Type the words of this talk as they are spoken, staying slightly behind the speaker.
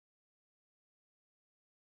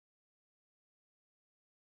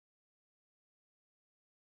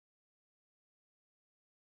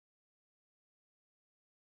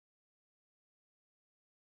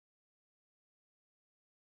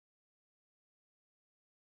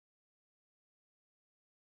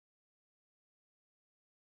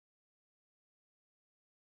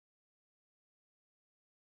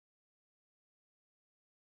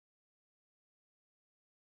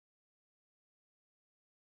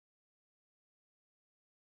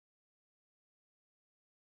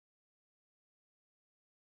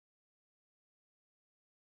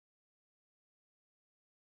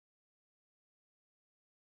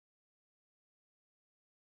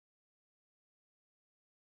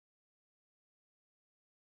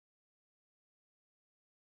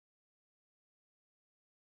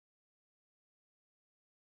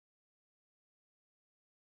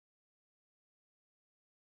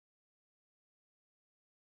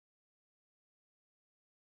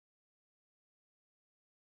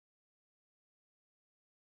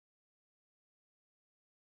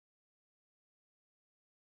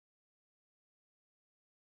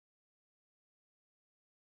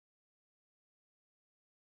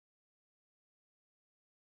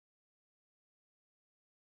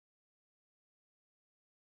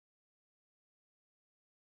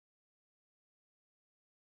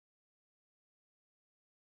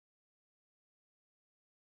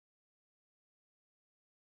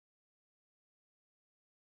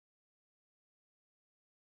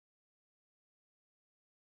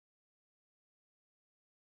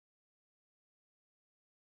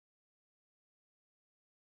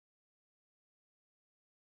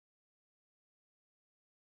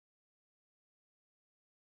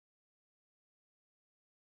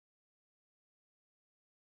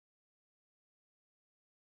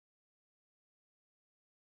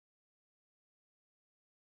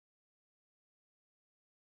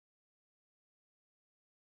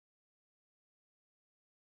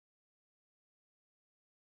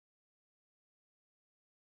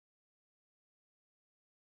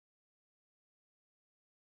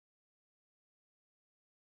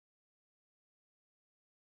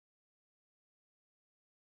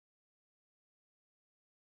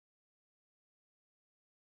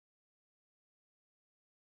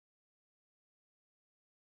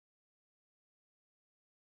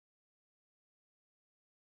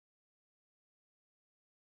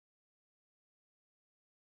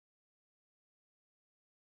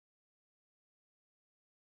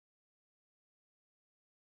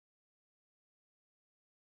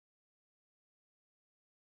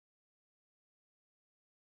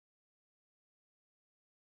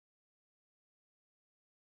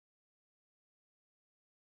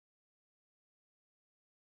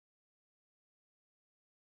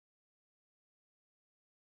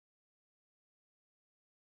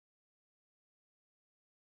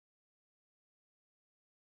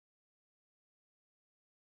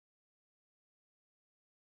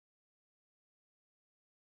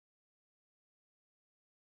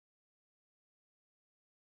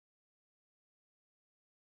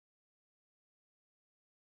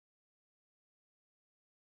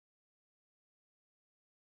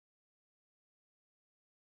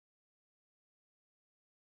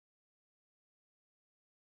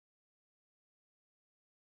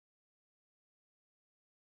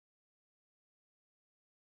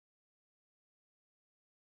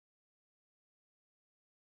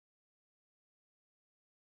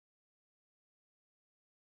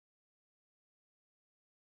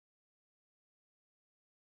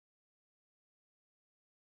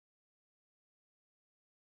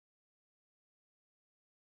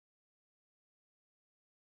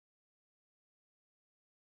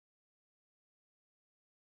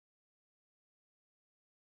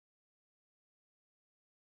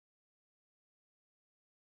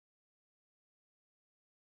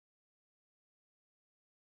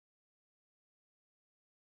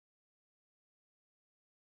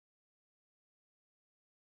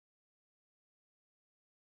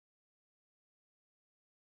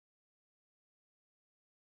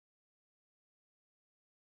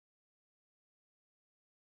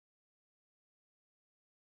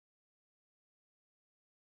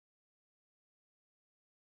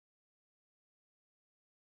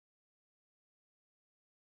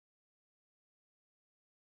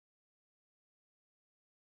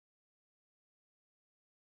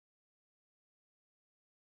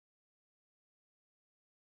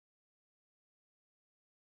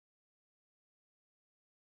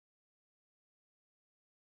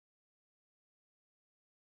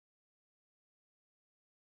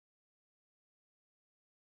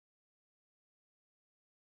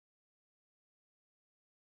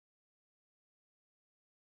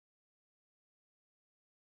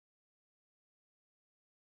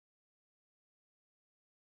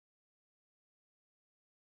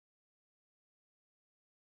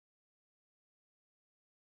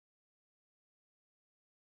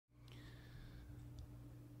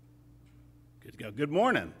go. Good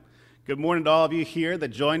morning. Good morning to all of you here that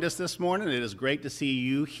joined us this morning. It is great to see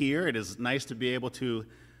you here. It is nice to be able to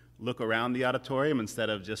look around the auditorium instead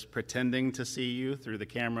of just pretending to see you through the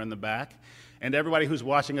camera in the back. And everybody who's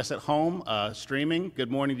watching us at home, streaming, good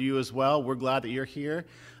morning to you as well. We're glad that you're here.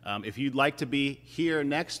 If you'd like to be here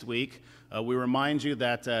next week, we remind you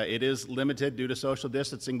that it is limited due to social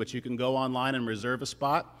distancing, but you can go online and reserve a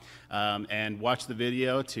spot and watch the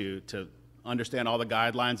video to understand all the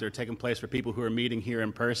guidelines that are taking place for people who are meeting here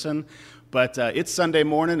in person. But it's Sunday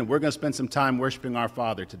morning, and we're going to spend some time worshiping our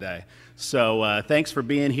Father today. So thanks for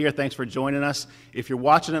being here. Thanks for joining us. If you're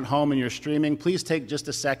watching at home and you're streaming, please take just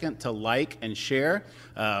a second to like and share.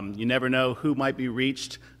 You never know who might be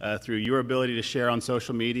reached through your ability to share on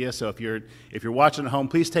social media. So if you're watching at home,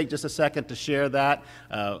 please take just a second to share that.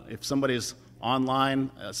 If somebody's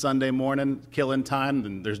online Sunday morning, killing time,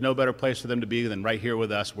 then there's no better place for them to be than right here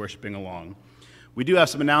with us worshiping along. We do have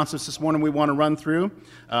some announcements this morning we want to run through.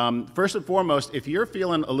 First and foremost, if you're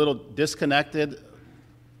feeling a little disconnected,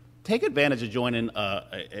 take advantage of joining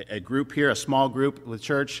a group here, a small group with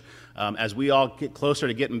church. As we all get closer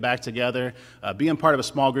to getting back together, being part of a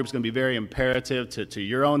small group is going to be very imperative to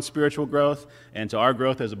your own spiritual growth and to our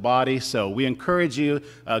growth as a body. So we encourage you,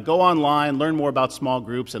 go online, learn more about small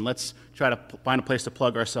groups, and let's try to find a place to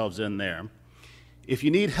plug ourselves in there. If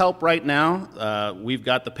you need help right now, we've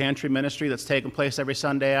got the pantry ministry that's taking place every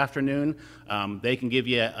Sunday afternoon. They can give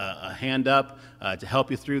you a hand up to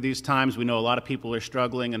help you through these times. We know a lot of people are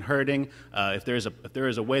struggling and hurting. If there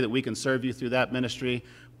is a way that we can serve you through that ministry,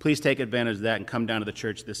 please take advantage of that and come down to the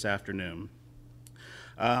church this afternoon.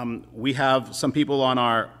 We have some people on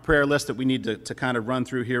our prayer list that we need to kind of run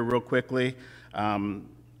through here real quickly.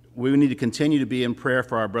 We need to continue to be in prayer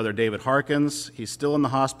for our brother David Harkins. He's still in the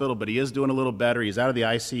hospital, but he is doing a little better. He's out of the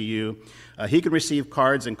ICU. He can receive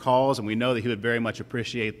cards and calls, and we know that he would very much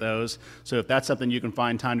appreciate those. So if that's something you can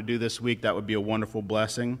find time to do this week, that would be a wonderful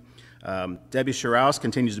blessing. Debbie Sharaus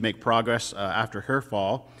continues to make progress after her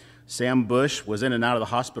fall. Sam Bush was in and out of the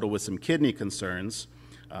hospital with some kidney concerns.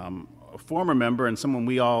 A former member and someone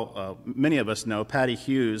we all, many of us know, Patty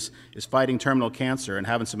Hughes, is fighting terminal cancer and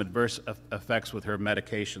having some adverse effects with her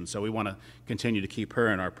medication. So we want to continue to keep her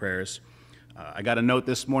in our prayers. I got a note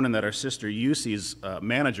this morning that our sister Yusi's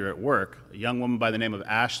manager at work, a young woman by the name of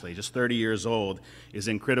Ashley, just 30 years old, is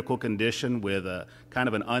in critical condition with a kind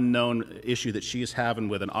of an unknown issue that she's having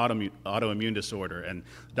with an autoimmune disorder. And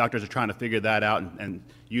doctors are trying to figure that out, and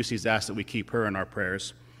Yusi's asked that we keep her in our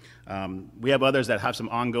prayers. We have others that have some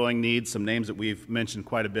ongoing needs, some names that we've mentioned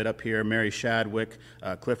quite a bit up here: Mary Shadwick,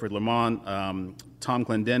 Clifford Lamont, Tom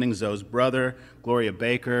Clendenning, Zoe's brother, Gloria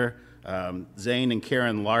Baker, Zane and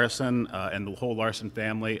Karen Larson, and the whole Larson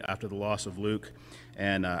family after the loss of Luke,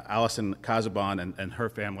 and Allison Kazabon and her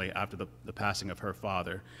family after the passing of her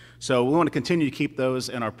father. So we want to continue to keep those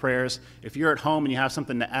in our prayers. If you're at home and you have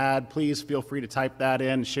something to add, please feel free to type that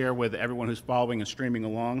in and share with everyone who's following and streaming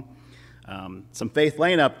along. Some Faith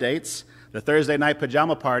Lane updates. The Thursday night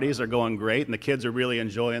pajama parties are going great, and the kids are really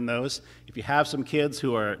enjoying those. If you have some kids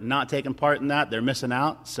who are not taking part in that, they're missing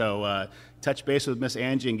out. So touch base with Miss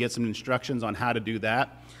Angie and get some instructions on how to do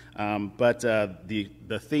that. But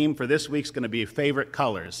the theme for this week's going to be favorite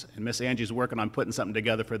colors, and Miss Angie's working on putting something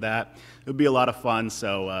together for that. It'll be a lot of fun.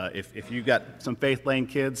 So if you've got some Faith Lane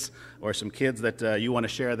kids or some kids that you want to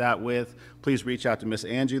share that with, please reach out to Miss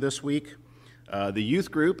Angie this week. The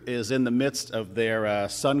youth group is in the midst of their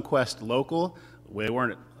SunQuest Local. We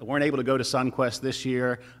weren't able to go to SunQuest this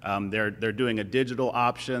year. They're doing a digital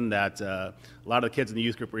option that a lot of the kids in the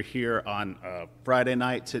youth group were here on Friday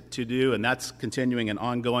night to do, and that's continuing and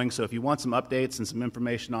ongoing. So if you want some updates and some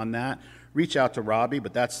information on that, reach out to Robbie,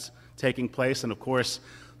 but that's taking place. And of course,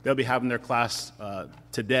 they'll be having their class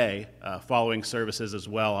today following services as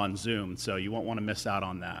well on Zoom, so you won't want to miss out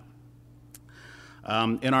on that.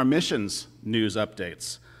 In our missions news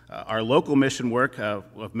updates, our local mission work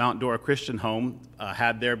of Mount Dora Christian Home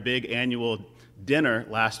had their big annual dinner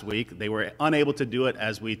last week. They were unable to do it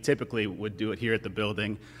as we typically would do it here at the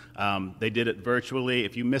building. They did it virtually.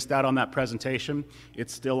 If you missed out on that presentation,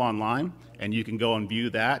 it's still online, and you can go and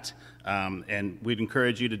view that. And we'd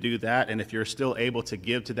encourage you to do that. And if you're still able to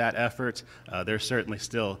give to that effort, they're certainly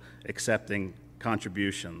still accepting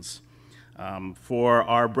contributions. For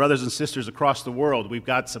our brothers and sisters across the world, we've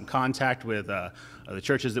got some contact with the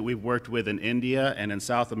churches that we've worked with in India and in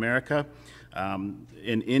South America.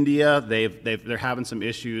 In India, they're having some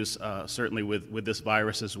issues certainly with this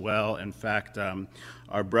virus as well. In fact,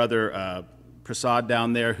 our brother Prasad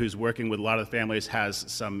down there, who's working with a lot of the families, has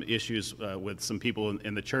some issues with some people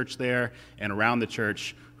in the church there and around the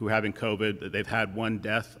church who are having COVID. They've had one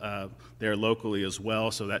death there locally as well,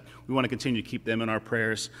 so that we want to continue to keep them in our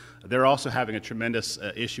prayers. They're also having a tremendous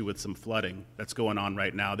issue with some flooding that's going on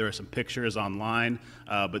right now. There are some pictures online,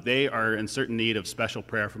 but they are in certain need of special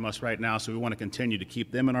prayer from us right now, so we want to continue to keep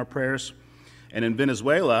them in our prayers. And in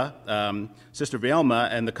Venezuela, Sister Vilma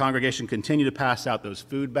and the congregation continue to pass out those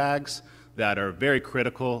food bags that are very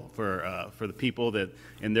critical for the people that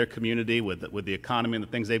in their community with the economy and the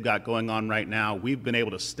things they've got going on right now. We've been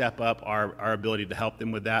able to step up our ability to help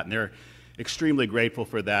them with that, and they're extremely grateful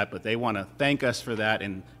for that, but they want to thank us for that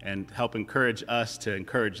and help encourage us to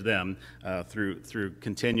encourage them through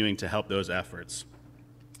continuing to help those efforts.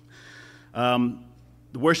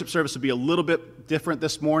 The worship service will be a little bit different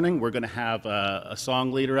this morning. We're going to have a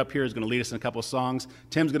song leader up here who's going to lead us in a couple of songs.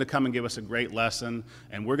 Tim's going to come and give us a great lesson,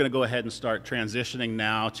 and we're going to go ahead and start transitioning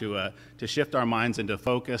now to shift our minds into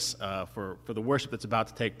focus for the worship that's about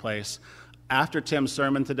to take place. After Tim's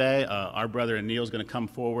sermon today, our brother Neil is going to come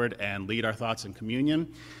forward and lead our thoughts in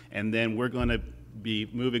communion, and then we're going to be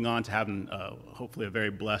moving on to having hopefully a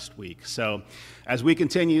very blessed week. So as we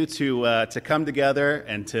continue to come together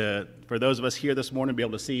and for those of us here this morning, be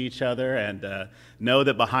able to see each other and know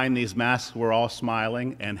that behind these masks we're all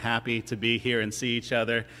smiling and happy to be here and see each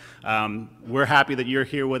other. We're happy that you're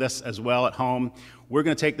here with us as well at home. We're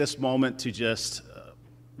going to take this moment to just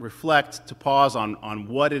reflect, to pause on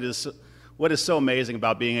what is so amazing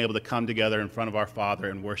about being able to come together in front of our Father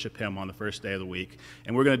and worship Him on the first day of the week.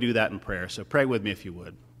 And we're going to do that in prayer. So pray with me if you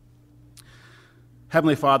would.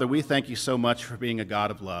 Heavenly Father, we thank you so much for being a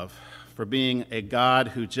God of love, for being a God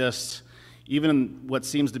who just, even in what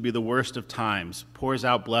seems to be the worst of times, pours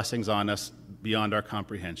out blessings on us beyond our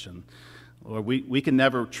comprehension. Lord, we can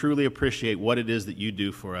never truly appreciate what it is that you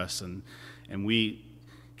do for us, and we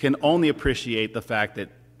can only appreciate the fact that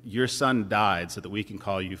your Son died so that we can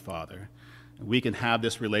call you Father. We can have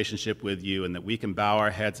this relationship with you, and that we can bow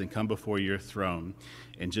our heads and come before your throne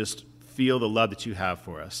and just feel the love that you have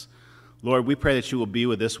for us. Lord, we pray that you will be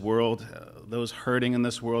with this world, those hurting in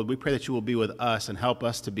this world. We pray that you will be with us and help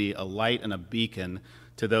us to be a light and a beacon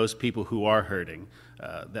to those people who are hurting,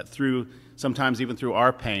 that sometimes even through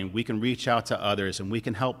our pain, we can reach out to others and we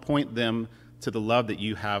can help point them to the love that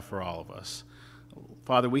you have for all of us.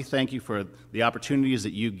 Father, we thank you for the opportunities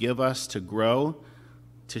that you give us to grow,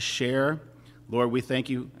 to share. Lord, we thank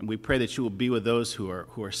you and we pray that you will be with those who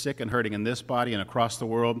are sick and hurting in this body and across the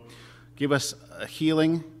world. Give us a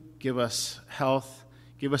healing, give us health,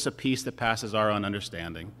 give us a peace that passes our own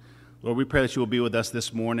understanding. Lord, we pray that you will be with us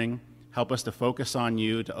this morning. Help us to focus on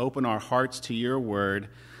you, to open our hearts to your word,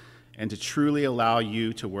 and to truly allow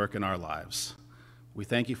you to work in our lives. We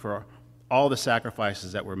thank you for all the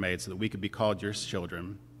sacrifices that were made so that we could be called your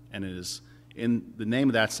children. And it is in the name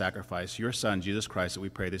of that sacrifice, your Son, Jesus Christ, that we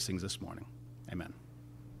pray these things this morning. Amen.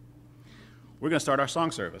 We're going to start our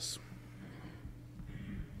song service.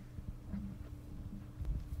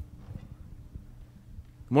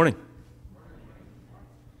 Good morning.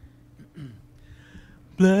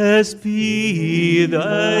 Blessed be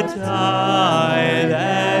the tie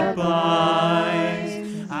that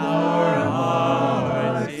binds our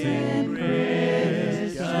hearts in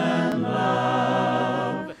Christian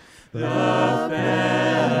love, the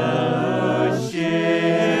fellowship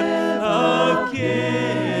of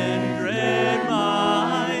kindred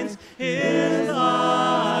minds is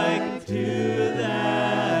like to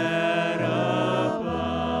that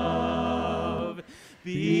above.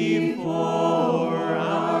 Before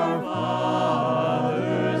our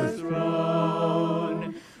Father's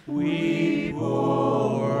throne, we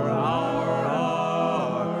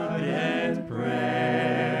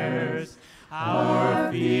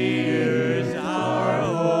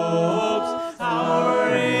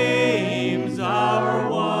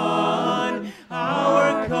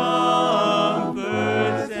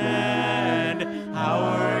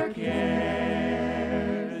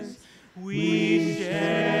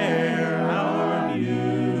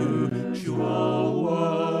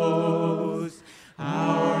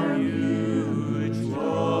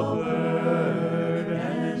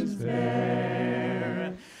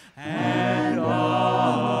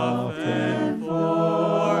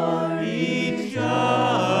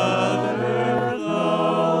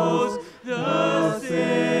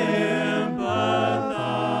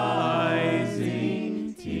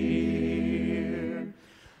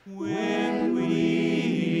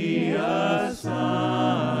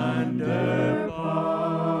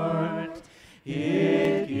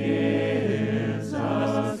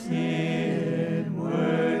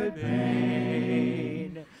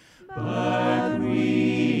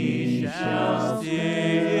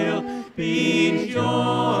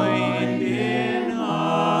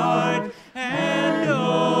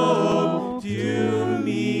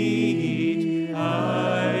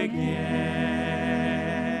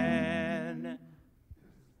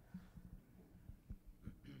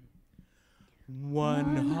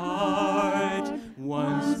one heart,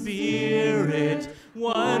 one spirit,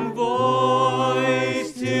 one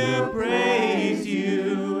voice to praise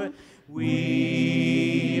you.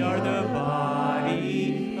 We are the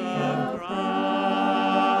body of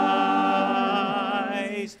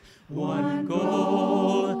Christ. One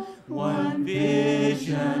goal, one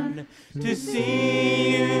vision, to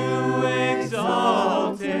see you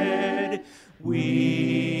exalted.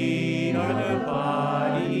 We are the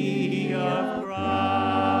body of Christ.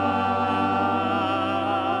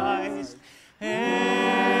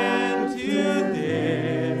 And to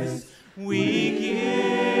this we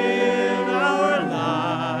give our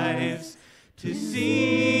lives, to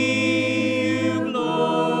see you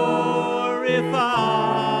glorified.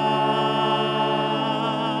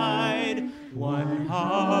 One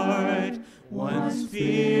heart, one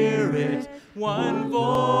spirit, one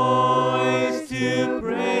voice to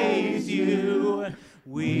praise you.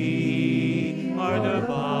 We are the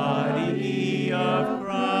body of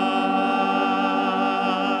Christ.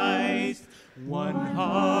 One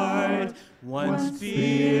heart, one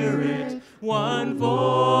spirit, one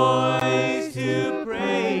voice to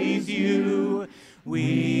praise you.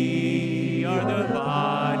 We are the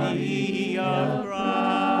body of Christ.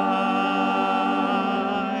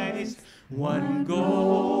 One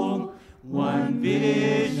goal, one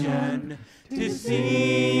vision, to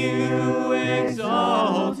see you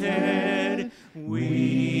exalted.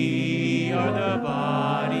 We are the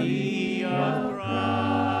body of Christ.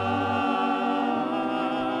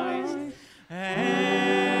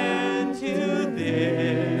 And to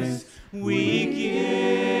this we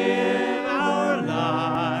give our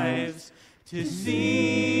lives, to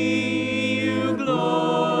see you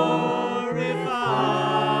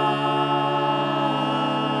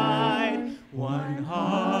glorified. One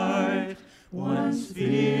heart, one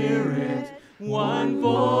spirit, one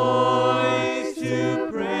voice to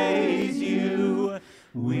praise you.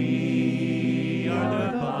 We are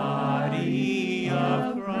the body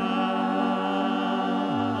of Christ.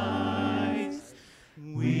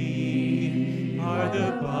 We are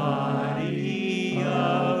the body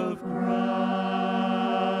of Christ.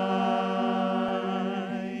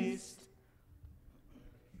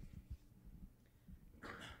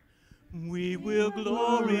 We will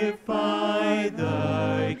glorify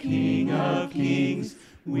the King of Kings.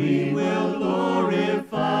 We will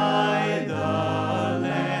glorify the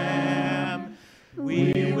Lamb.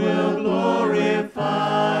 We will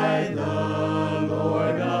glorify the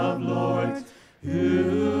Lord of Lords,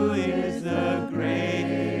 who is the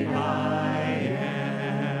great I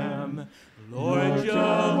am. Lord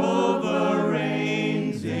Jehovah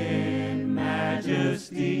reigns in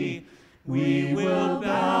majesty. We will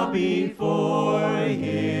bow before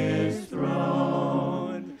his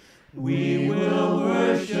throne. We will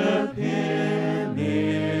worship him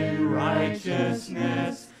in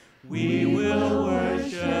righteousness. We will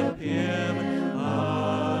worship him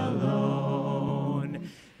alone.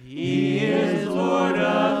 He is Lord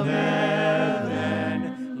of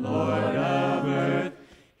heaven, Lord of earth.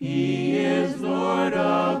 He is Lord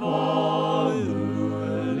of all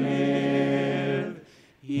who live.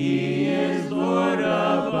 He is Lord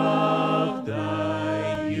above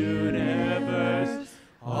the universe.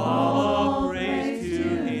 All praise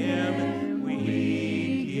to him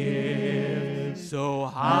we give. So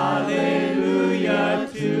hallelujah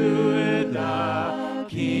to the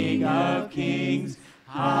King of Kings.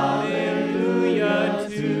 Hallelujah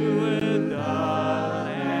to the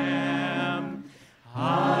Lamb.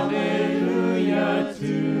 Hallelujah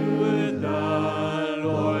to the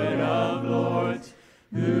Lord of Lords,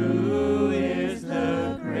 who is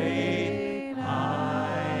the great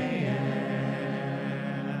I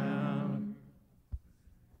am.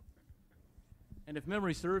 And if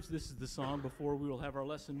memory serves, this is the song before we will have our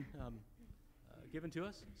lesson given to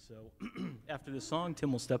us. So after this song,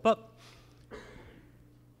 Tim will step up.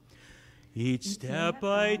 Each step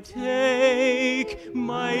I take,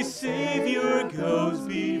 my Savior goes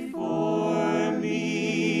before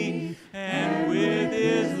me, and with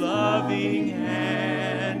his loving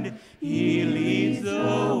hand he leads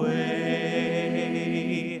the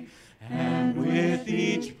way. And with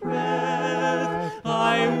each breath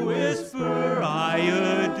I whisper, I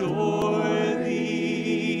adore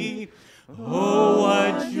thee. Oh,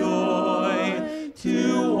 what joy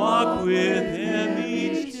to walk with him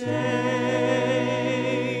each day.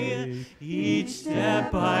 Each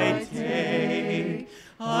step I take,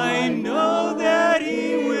 I know that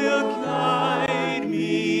he will guide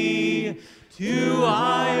me to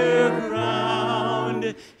higher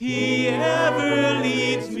ground. He ever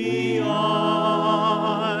leads me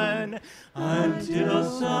on, until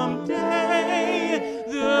someday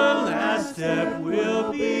step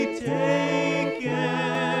will be taken.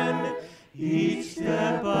 Each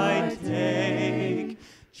step I take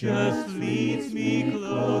just leads me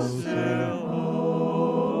closer home.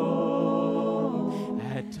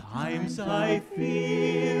 At times I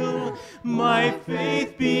feel my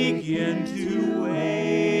faith begin to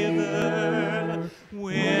waver,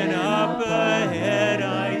 when up ahead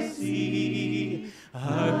I see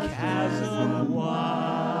a chasm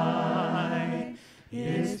wide.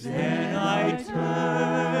 It's then I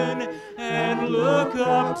turn and look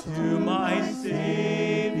up to my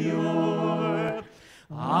Savior.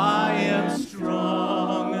 I am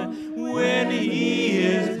strong when He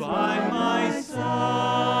is by my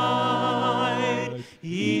side.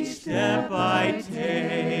 Each step I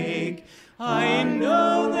take, I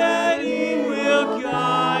know that He will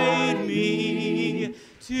guide me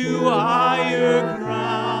to higher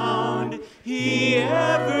ground. He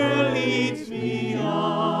ever leads me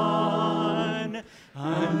on,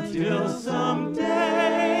 until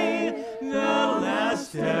someday the last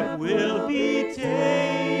step will be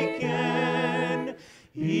taken.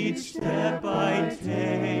 Each step I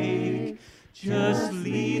take just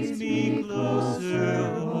leads me closer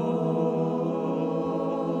home.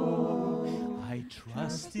 I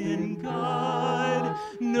trust in God,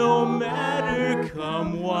 no matter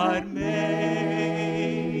come what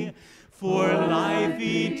may, for life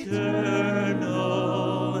eternal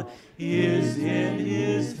is in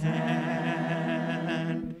His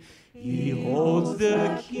hand. He holds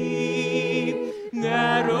the key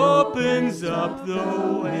that opens up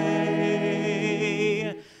the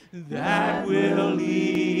way that will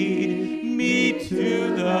lead me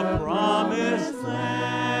to the promised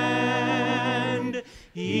land.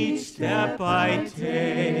 Each step I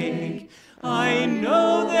take, I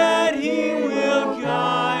know that He will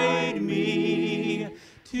guide me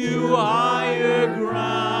to higher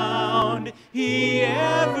ground. He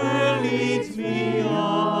ever leads me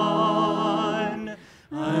on,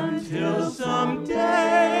 until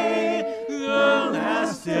someday the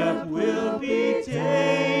last step will be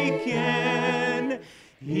taken.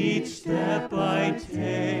 Each step I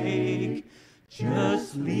take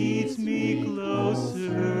just leads me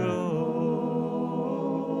closer home.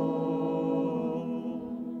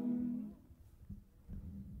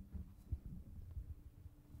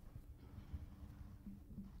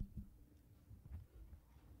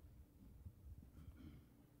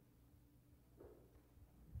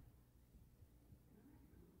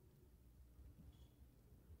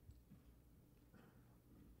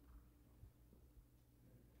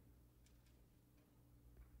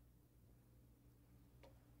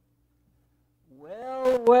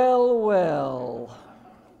 Well, well, well.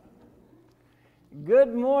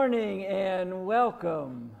 Good morning and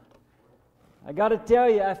welcome. I got to tell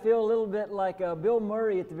you, I feel a little bit like Bill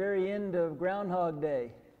Murray at the very end of Groundhog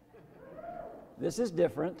Day. This is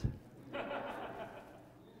different.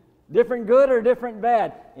 Different good or different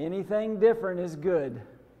bad? Anything different is good.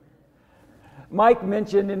 Mike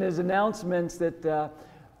mentioned in his announcements that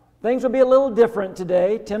things will be a little different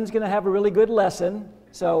today. Tim's going to have a really good lesson,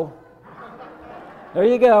 so there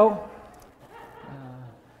you go.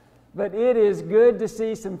 But it is good to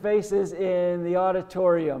see some faces in the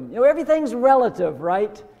auditorium. You know, everything's relative,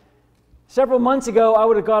 right? Several months ago, I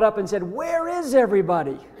would have got up and said, "Where is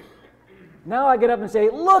everybody?" Now I get up and say,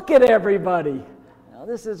 "Look at everybody." Now,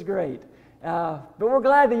 this is great. But we're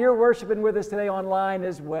glad that you're worshiping with us today online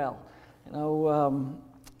as well. You know,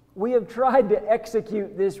 we have tried to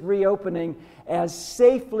execute this reopening as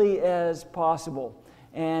safely as possible.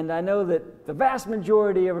 And I know that the vast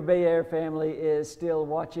majority of our Bay Area family is still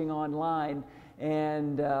watching online,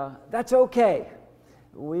 and that's okay.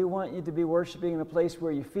 We want you to be worshiping in a place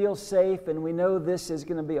where you feel safe, and we know this is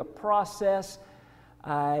going to be a process.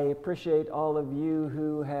 I appreciate all of you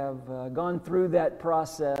who have gone through that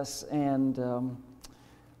process, and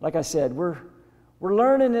like I said, we're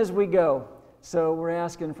learning as we go, so we're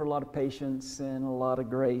asking for a lot of patience and a lot of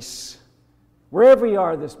grace. Wherever you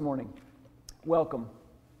are this morning, welcome.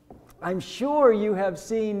 I'm sure you have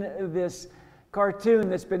seen this cartoon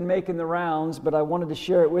that's been making the rounds, but I wanted to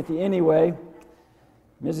share it with you anyway.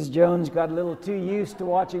 Mrs. Jones got a little too used to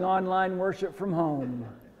watching online worship from home.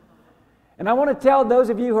 And I want to tell those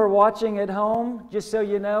of you who are watching at home, just so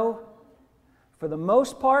you know, for the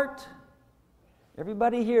most part,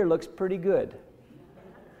 everybody here looks pretty good.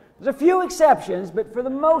 There's a few exceptions, but for the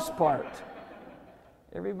most part,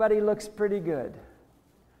 everybody looks pretty good.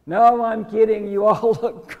 No, I'm kidding. You all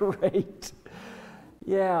look great.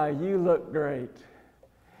 Yeah, you look great.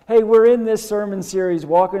 Hey, we're in this sermon series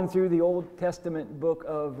walking through the Old Testament book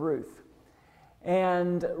of Ruth.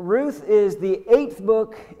 And Ruth is the 8th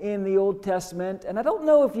book in the Old Testament. And I don't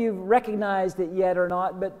know if you've recognized it yet or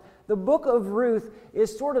not, but the book of Ruth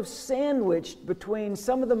is sort of sandwiched between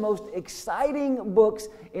some of the most exciting books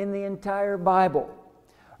in the entire Bible.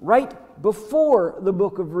 Right before the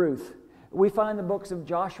book of Ruth, we find the books of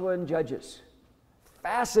Joshua and Judges.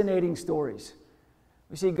 Fascinating stories.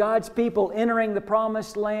 We see God's people entering the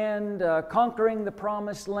promised land, conquering the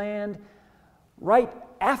promised land. Right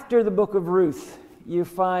after the book of Ruth, you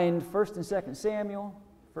find 1st and 2nd Samuel,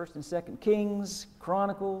 1st and 2nd Kings,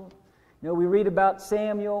 Chronicles. You know, we read about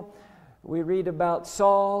Samuel, we read about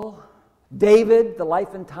Saul, David, the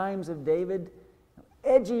life and times of David.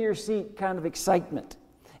 Edge of your seat kind of excitement.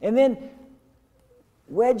 And then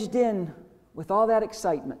wedged in with all that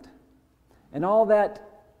excitement and all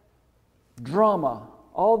that drama,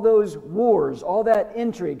 all those wars, all that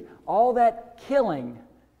intrigue, all that killing,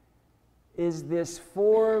 is this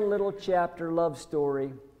 4 little chapter love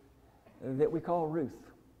story that we call Ruth.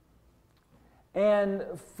 And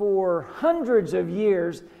for hundreds of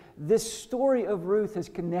years, this story of Ruth has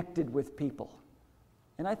connected with people.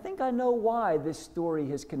 And I think I know why this story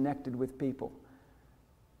has connected with people.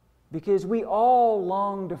 Because we all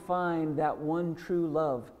long to find that one true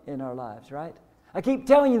love in our lives, right? I keep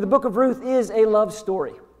telling you, the book of Ruth is a love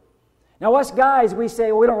story. Now, us guys, we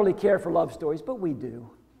say, well, we don't really care for love stories, but we do.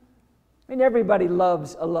 I mean, everybody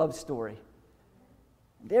loves a love story.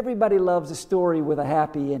 Everybody loves a story with a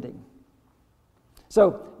happy ending.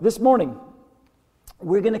 So, this morning,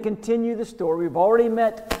 we're going to continue the story. We've already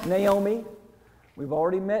met Naomi. We've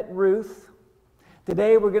already met Ruth.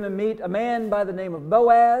 Today, we're going to meet a man by the name of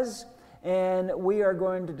Boaz, and we are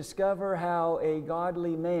going to discover how a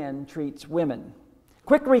godly man treats women.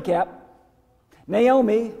 Quick recap.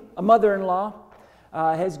 Naomi, a mother-in-law,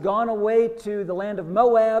 has gone away to the land of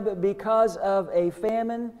Moab because of a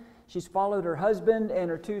famine. She's followed her husband and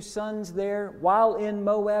her 2 sons there. While in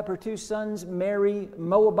Moab, her 2 sons marry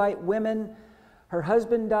Moabite women. Her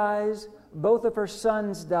husband dies. Both of her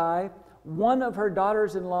sons die. One of her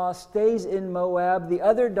daughters-in-law stays in Moab. The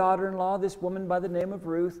other daughter-in-law, this woman by the name of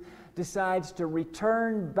Ruth, decides to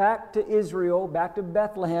return back to Israel, back to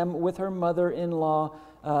Bethlehem with her mother-in-law,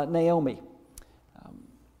 Naomi.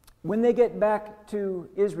 When they get back to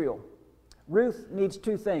Israel, Ruth needs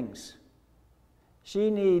 2 things.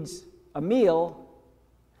 She needs a meal,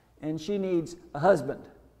 and she needs a husband.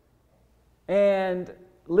 And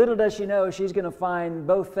little does she know, she's going to find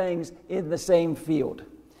both things in the same field.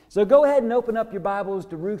 So go ahead and open up your Bibles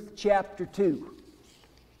to Ruth chapter 2.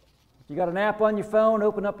 If you got an app on your phone,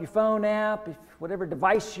 open up your phone app, whatever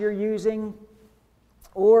device you're using.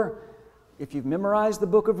 Or if you've memorized the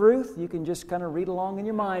book of Ruth, you can just kind of read along in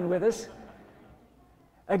your mind with us.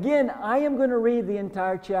 Again, I am going to read the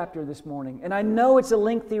entire chapter this morning. And I know it's a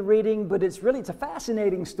lengthy reading, but it's a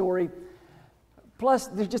fascinating story. Plus,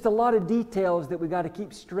 there's just a lot of details that we've got to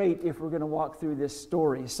keep straight if we're going to walk through this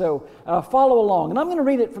story. So follow along. And I'm going to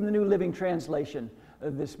read it from the New Living Translation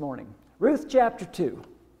this morning. Ruth chapter 2.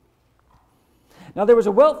 Now there was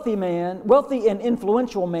a wealthy and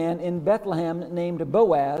influential man in Bethlehem named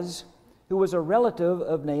Boaz, who was a relative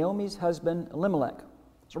of Naomi's husband Elimelech.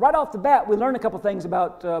 So right off the bat, we learn a couple things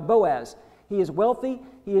about Boaz. He is wealthy,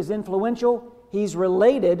 he is influential, he's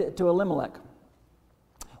related to Elimelech.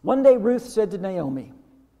 One day Ruth said to Naomi,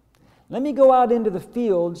 "Let me go out into the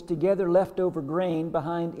fields to gather leftover grain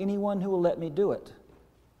behind anyone who will let me do it."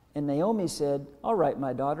 And Naomi said, "All right,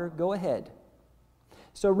 my daughter, go ahead."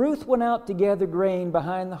 So Ruth went out to gather grain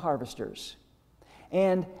behind the harvesters.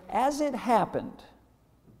 And as it happened,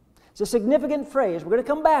 it's a significant phrase. We're going to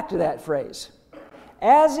come back to that phrase.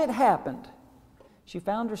 As it happened, she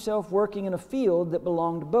found herself working in a field that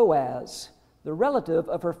belonged to Boaz, the relative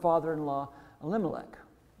of her father-in-law Elimelech.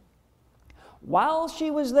 While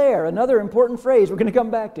she was there, another important phrase we're going to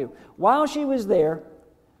come back to. While she was there,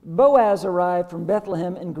 Boaz arrived from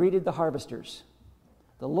Bethlehem and greeted the harvesters.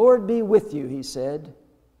 "The Lord be with you," he said.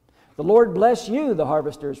 "The Lord bless you," the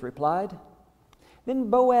harvesters replied. Then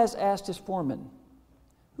Boaz asked his foreman,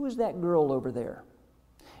 "Who is that girl over there?"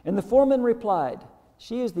 And the foreman replied,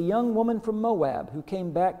 "She is the young woman from Moab who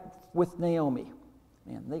came back with Naomi."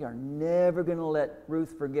 Man, they are never going to let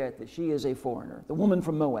Ruth forget that she is a foreigner, the woman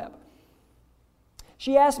from Moab.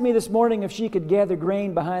 "She asked me this morning if she could gather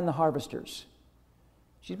grain behind the harvesters.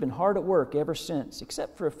 She's been hard at work ever since,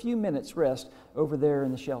 except for a few minutes' rest over there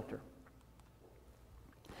in the shelter."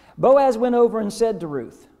 Boaz went over and said to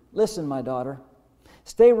Ruth, "Listen, my daughter,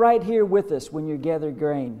 stay right here with us when you gather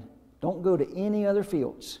grain. Don't go to any other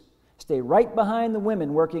fields. Stay right behind the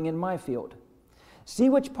women working in my field. See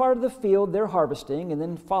which part of the field they're harvesting and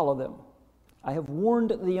then follow them. I have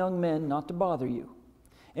warned the young men not to bother you.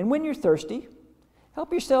 And when you're thirsty,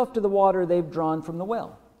 help yourself to the water they've drawn from the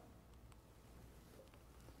well."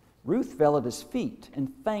 Ruth fell at his feet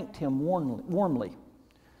and thanked him warmly.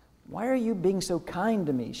 "Why are you being so kind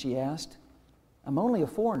to me?" she asked. "I'm only a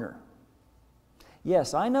foreigner."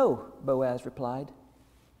 "Yes, I know," Boaz replied.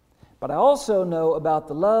 "But I also know about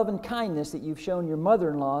the love and kindness that you've shown your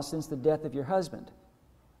mother-in-law since the death of your husband.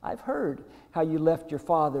 I've heard how you left your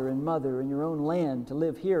father and mother and your own land to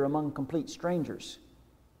live here among complete strangers.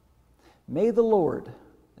 May the Lord,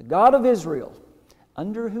 the God of Israel,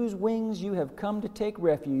 under whose wings you have come to take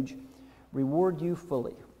refuge, reward you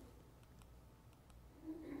fully."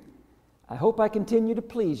 "I hope I continue to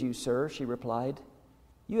please you, sir," she replied.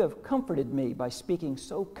 "You have comforted me by speaking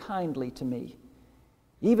so kindly to me,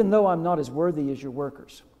 even though I'm not as worthy as your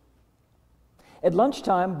workers." At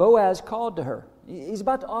lunchtime, Boaz called to her. He's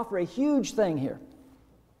about to offer a huge thing here.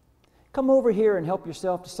 "Come over here and help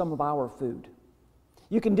yourself to some of our food.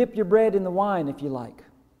 You can dip your bread in the wine if you like."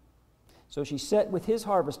 So she sat with his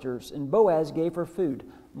harvesters, and Boaz gave her food,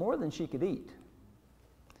 more than she could eat.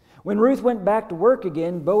 When Ruth went back to work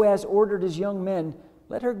again, Boaz ordered his young men,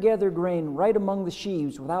 "Let her gather grain right among the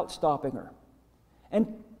sheaves without stopping her.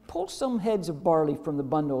 And pull some heads of barley from the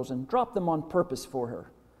bundles and drop them on purpose for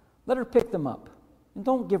her. Let her pick them up, and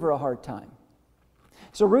don't give her a hard time."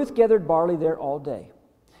 So Ruth gathered barley there all day.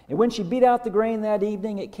 And when she beat out the grain that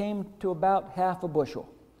evening, it came to about half a bushel.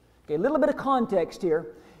 Okay, a little bit of context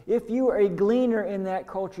here. If you were a gleaner in that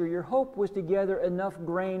culture, your hope was to gather enough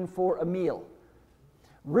grain for a meal.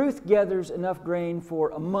 Ruth gathers enough grain for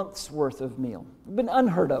a month's worth of meal. It's been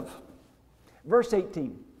unheard of. Verse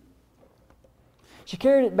 18. She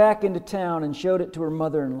carried it back into town and showed it to her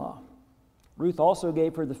mother-in-law. Ruth also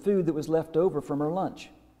gave her the food that was left over from her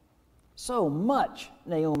lunch. "So much,"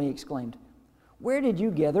 Naomi exclaimed. "Where did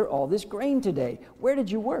you gather all this grain today? Where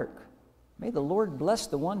did you work? May the Lord bless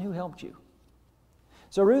the one who helped you."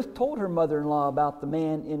 So Ruth told her mother-in-law about the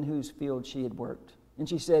man in whose field she had worked. And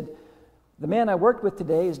she said, "The man I worked with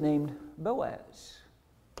today is named Boaz."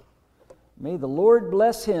 "May the Lord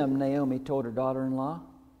bless him," Naomi told her daughter-in-law.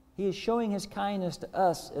 "He is showing his kindness to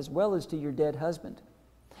us as well as to your dead husband.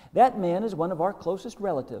 That man is one of our closest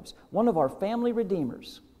relatives, one of our family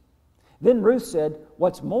redeemers." Then Ruth said,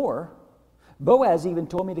 "What's more, Boaz even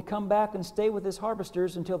told me to come back and stay with his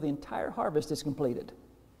harvesters until the entire harvest is completed."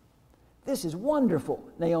 "This is wonderful,"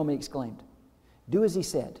 Naomi exclaimed. "Do as he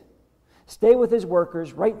said. Stay with his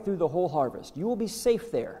workers right through the whole harvest. You will be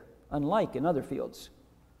safe there, unlike in other fields."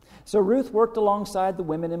 So Ruth worked alongside the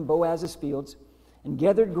women in Boaz's fields and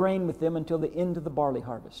gathered grain with them until the end of the barley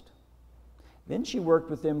harvest. Then she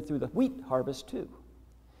worked with them through the wheat harvest too.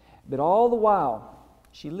 But all the while,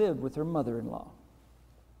 she lived with her mother-in-law.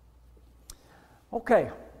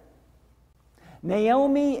 Okay.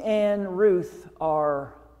 Naomi and Ruth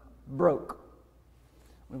are broke.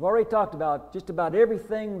 We've already talked about just about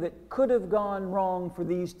everything that could have gone wrong for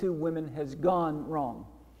these two women has gone wrong.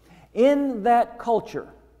 In that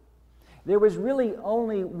culture, there was really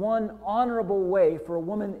only one honorable way for a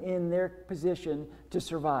woman in their position to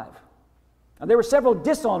survive. Now, there were several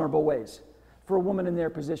dishonorable ways for a woman in their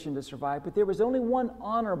position to survive, but there was only one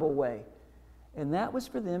honorable way, and that was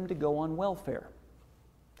for them to go on welfare.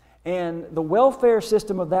 And the welfare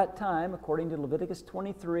system of that time, according to Leviticus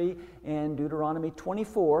 23 and Deuteronomy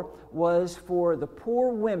 24, was for the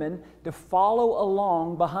poor women to follow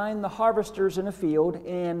along behind the harvesters in a field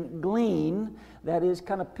and glean, that is,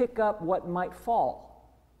 kind of pick up what might fall.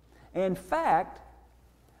 In fact,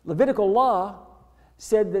 Levitical law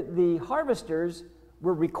said that the harvesters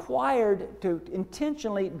were required to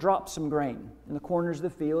intentionally drop some grain in the corners of the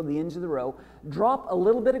field, the ends of the row, drop a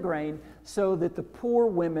little bit of grain so that the poor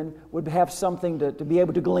women would have something to be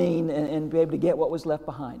able to glean and be able to get what was left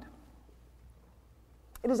behind.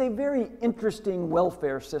 It is a very interesting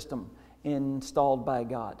welfare system installed by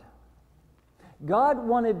God. God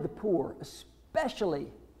wanted the poor,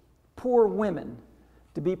 especially poor women,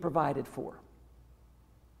 to be provided for.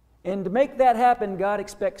 And to make that happen, God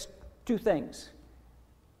expects two things.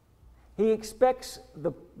 He expects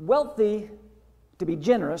the wealthy to be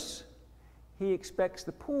generous. He expects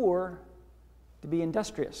the poor to be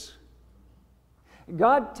industrious.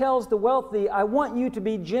 God tells the wealthy, I want you to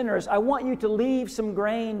be generous. I want you to leave some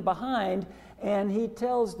grain behind. And He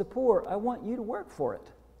tells the poor, I want you to work for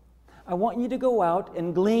it. I want you to go out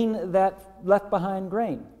and glean that left behind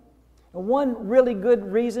grain. And one really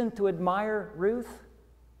good reason to admire Ruth,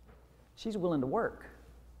 she's willing to work.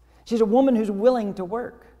 She's a woman who's willing to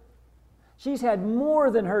work. She's had more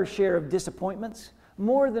than her share of disappointments,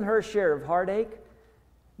 more than her share of heartache,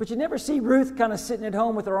 But you never see Ruth kind of sitting at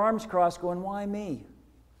home with her arms crossed going, why me?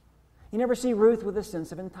 You never see Ruth with a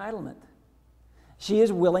sense of entitlement. She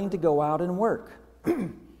is willing to go out and work.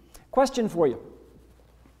 Question for you.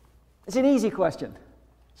 It's an easy question.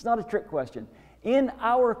 It's not a trick question. In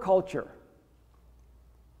our culture,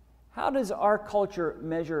 how does our culture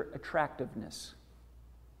measure attractiveness?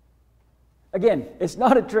 Again, it's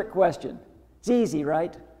not a trick question. It's easy,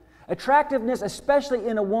 right? Attractiveness, especially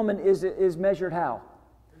in a woman, is measured how?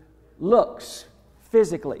 Looks,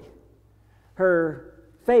 physically. Her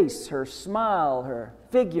face, her smile, her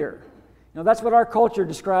figure. That's what our culture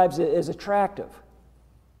describes as attractive.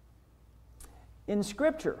 In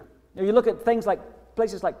Scripture, you look at things like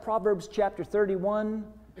places like Proverbs chapter 31,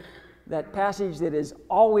 that passage that is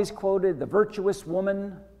always quoted, the virtuous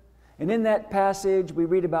woman. And in that passage, we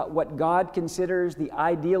read about what God considers the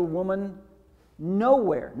ideal woman.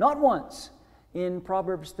 Nowhere, not once, in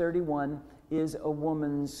Proverbs 31 is a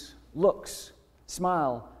woman's looks,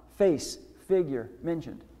 smile, face, figure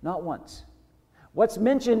mentioned. Not once. What's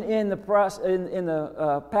mentioned in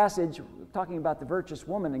the passage talking about the virtuous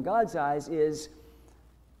woman in God's eyes is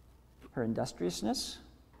her industriousness,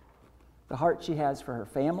 the heart she has for her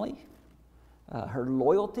family, her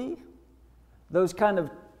loyalty, those kind of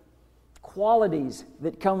qualities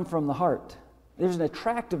that come from the heart. There's an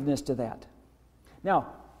attractiveness to that.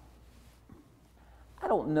 Now, I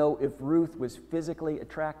don't know if Ruth was physically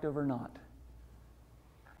attractive or not.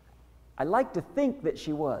 I like to think that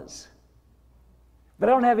she was. But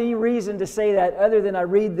I don't have any reason to say that other than I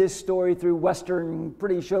read this story through Western,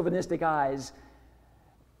 pretty chauvinistic eyes.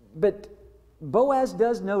 But Boaz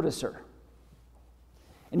does notice her.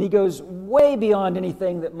 And he goes way beyond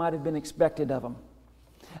anything that might have been expected of him.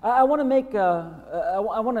 I want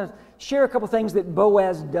to share a couple things that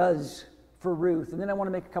Boaz does for Ruth, and then I want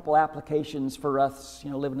to make a couple applications for us,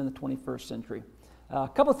 living in the 21st century. A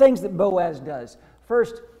couple things that Boaz does.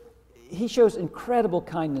 First, he shows incredible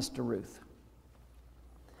kindness to Ruth.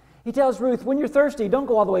 He tells Ruth, when you're thirsty, don't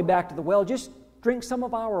go all the way back to the well, just drink some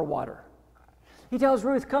of our water. He tells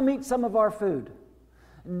Ruth, come eat some of our food.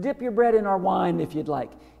 Dip your bread in our wine if you'd like.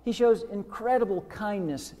 He shows incredible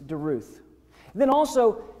kindness to Ruth. Then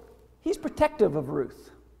also, he's protective of Ruth.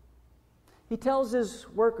 He tells his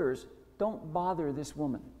workers, don't bother this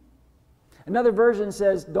woman. Another version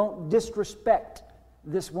says, don't disrespect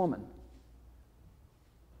this woman.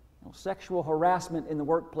 Sexual harassment in the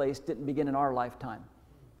workplace didn't begin in our lifetime.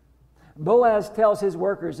 Boaz tells his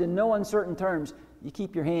workers in no uncertain terms, you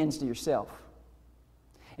keep your hands to yourself.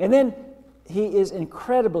 And then he is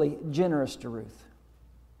incredibly generous to Ruth.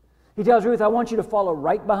 He tells Ruth, I want you to follow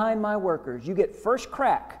right behind my workers. You get first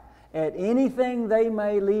crack at anything they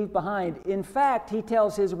may leave behind. In fact, he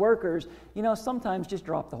tells his workers, sometimes just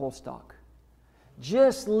drop the whole stock.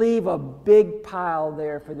 Just leave a big pile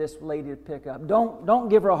there for this lady to pick up. Don't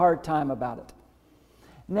give her a hard time about it.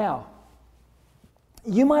 Now,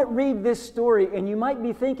 you might read this story and you might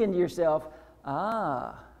be thinking to yourself,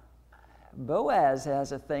 Boaz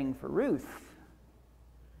has a thing for Ruth.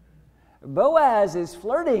 Boaz is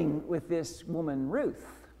flirting with this woman, Ruth.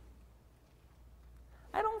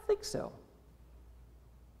 I don't think so.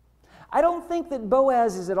 I don't think that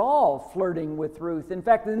Boaz is at all flirting with Ruth. In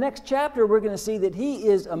fact, in the next chapter, we're going to see that he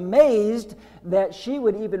is amazed that she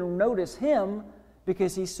would even notice him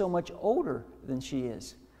because he's so much older than she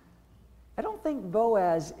is. I don't think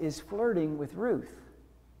Boaz is flirting with Ruth.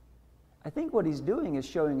 I think what he's doing is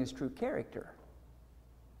showing his true character.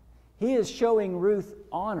 He is showing Ruth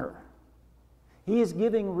honor. He is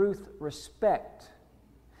giving Ruth respect.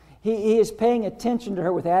 He is paying attention to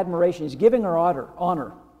her with admiration. He's giving her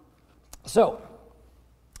honor. So,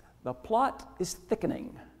 the plot is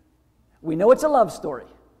thickening. We know it's a love story.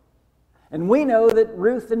 And we know that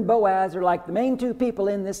Ruth and Boaz are like the main two people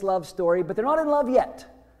in this love story, but they're not in love yet.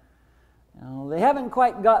 They haven't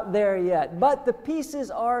quite got there yet, but the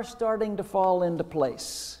pieces are starting to fall into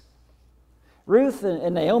place. Ruth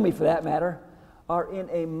and Naomi, for that matter, are in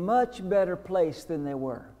a much better place than they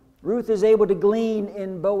were. Ruth is able to glean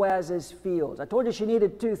in Boaz's fields. I told you she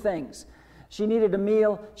needed two things. She needed a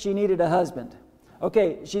meal, she needed a husband.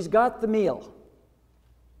 Okay, she's got the meal.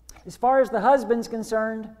 As far as the husband's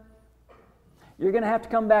concerned, you're going to have to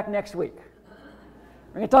come back next week.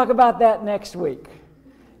 We're going to talk about that next week.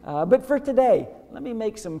 But for today, let me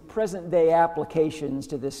make some present-day applications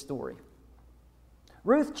to this story.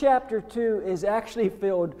 Ruth chapter 2 is actually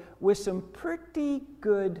filled with some pretty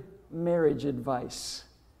good marriage advice.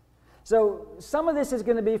 So some of this is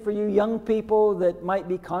going to be for you young people that might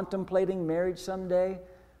be contemplating marriage someday.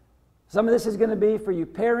 Some of this is going to be for you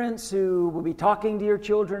parents who will be talking to your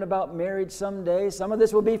children about marriage someday. Some of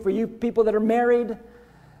this will be for you people that are married.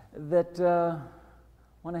 that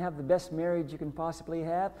want to have the best marriage you can possibly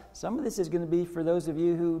have. Some of this is going to be for those of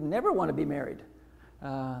you who never want to be married.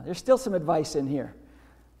 There's still some advice in here.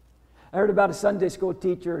 I heard about a Sunday school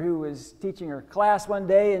teacher who was teaching her class one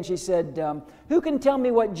day, and she said, who can tell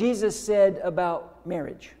me what Jesus said about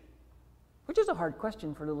marriage? Which is a hard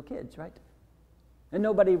question for little kids, right? And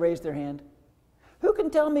nobody raised their hand. Who can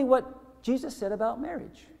tell me what Jesus said about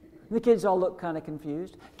marriage? And the kids all looked kind of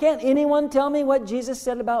confused. Can't anyone tell me what Jesus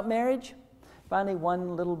said about marriage? Finally,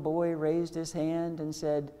 one little boy raised his hand and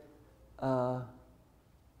said,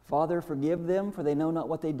 Father, forgive them, for they know not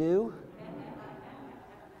what they do.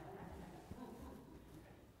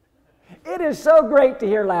 It is so great to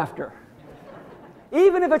hear laughter.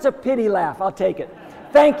 Even if it's a pity laugh, I'll take it.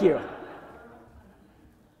 Thank you.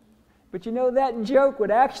 But you know, that joke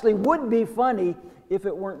would be funny if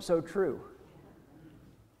it weren't so true.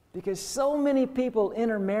 Because so many people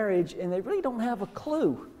enter marriage and they really don't have a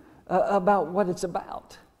clue about what it's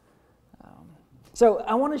about. So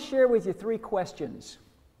I want to share with you 3 questions.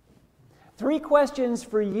 3 questions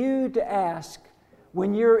for you to ask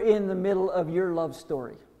when you're in the middle of your love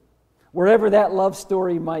story, wherever that love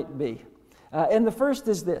story might be. And the first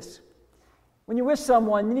is this. When you're with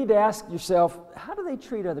someone, you need to ask yourself, how do they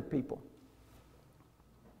treat other people?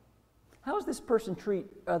 How does this person treat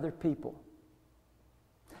other people?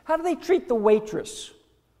 How do they treat the waitress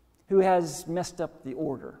who has messed up the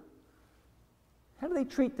order? How do they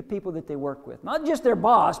treat the people that they work with? Not just their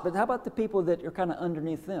boss, but how about the people that are kind of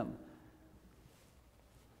underneath them?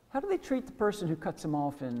 How do they treat the person who cuts them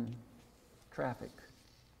off in traffic?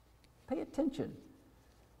 Pay attention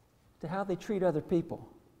to how they treat other people.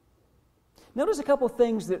 Notice a couple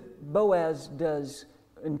things that Boaz does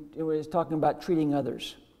when he's talking about treating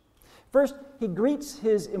others. First, he greets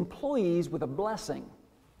his employees with a blessing.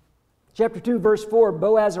 Chapter 2, verse 4,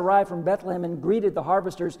 Boaz arrived from Bethlehem and greeted the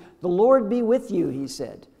harvesters. The Lord be with you, he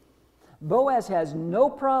said. Boaz has no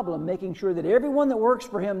problem making sure that everyone that works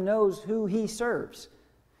for him knows who he serves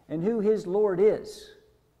and who his Lord is.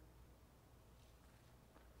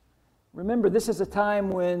 Remember, this is a time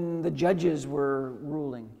when the judges were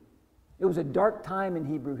ruling. It was a dark time in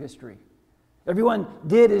Hebrew history. Everyone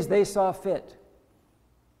did as they saw fit.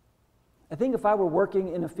 I think if I were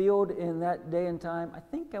working in a field in that day and time, I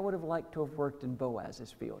think I would have liked to have worked in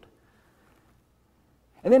Boaz's field.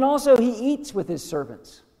 And then also he eats with his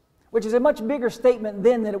servants, which is a much bigger statement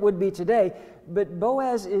then than it would be today. But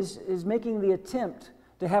Boaz is making the attempt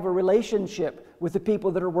to have a relationship with the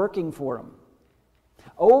people that are working for him.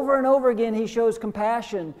 Over and over again, he shows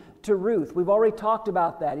compassion to Ruth. We've already talked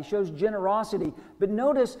about that. He shows generosity. But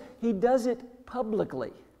notice, he does it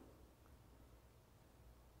publicly.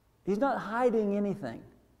 He's not hiding anything.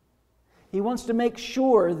 He wants to make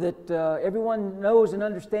sure that everyone knows and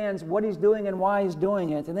understands what he's doing and why he's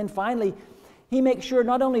doing it. And then finally, he makes sure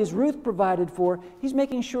not only is Ruth provided for, he's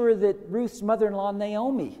making sure that Ruth's mother-in-law,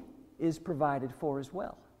 Naomi, is provided for as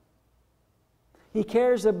well. He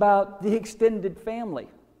cares about the extended family.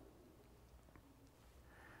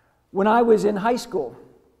 When I was in high school,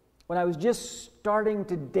 when I was just starting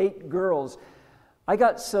to date girls, I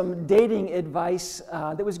got some dating advice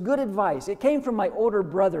that was good advice. It came from my older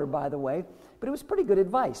brother, by the way, but it was pretty good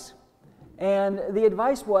advice. And the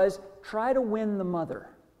advice was, try to win the mother.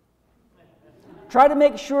 Try to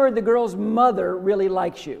make sure the girl's mother really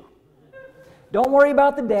likes you. Don't worry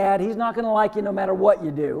about the dad. He's not going to like you no matter what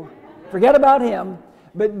you do. Forget about him.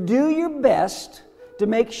 But do your best to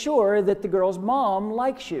make sure that the girl's mom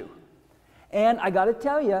likes you. And I got to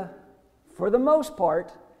tell you, for the most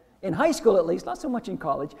part, in high school at least, not so much in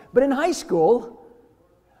college, but in high school,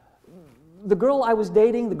 the girl I was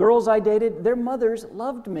dating, the girls I dated, their mothers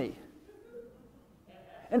loved me.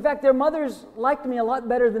 In fact, their mothers liked me a lot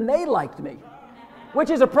better than they liked me, which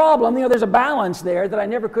is a problem. You know, there's a balance there that I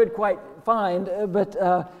never could quite find, but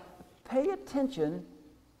pay attention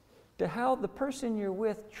to how the person you're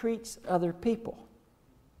with treats other people.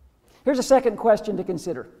 Here's a second question to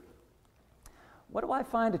consider. What do I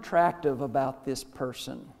find attractive about this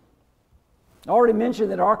person? I already mentioned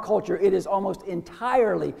that in our culture, it is almost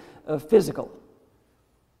entirely physical.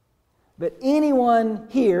 But anyone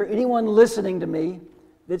here, anyone listening to me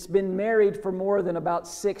that's been married for more than about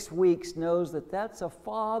 6 weeks knows that that's a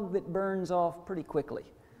fog that burns off pretty quickly.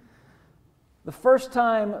 The first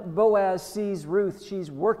time Boaz sees Ruth,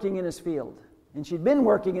 she's working in his field. And she'd been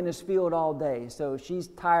working in his field all day, so she's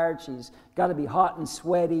tired, she's got to be hot and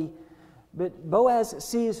sweaty. But Boaz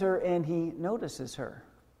sees her and he notices her.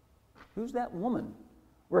 Who's that woman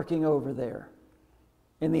working over there?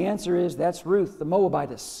 And the answer is, that's Ruth, the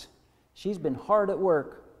Moabitess. She's been hard at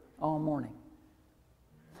work all morning.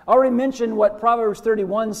 I already mentioned what Proverbs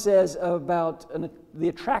 31 says about the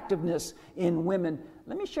attractiveness in women.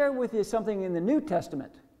 Let me share with you something in the New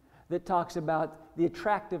Testament that talks about the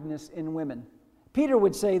attractiveness in women. Peter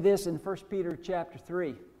would say this in 1 Peter chapter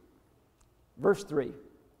 3, verse 3.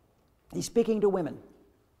 He's speaking to women.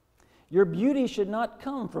 Your beauty should not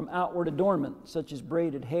come from outward adornment, such as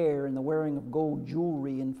braided hair and the wearing of gold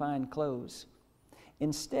jewelry and fine clothes.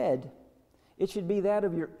 Instead, it should be that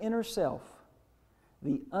of your inner self,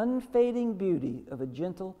 the unfading beauty of a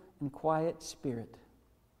gentle and quiet spirit,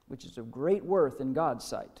 which is of great worth in God's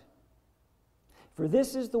sight. For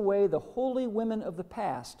this is the way the holy women of the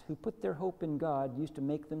past who put their hope in God used to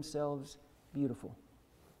make themselves beautiful.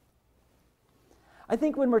 I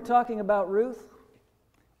think when we're talking about Ruth,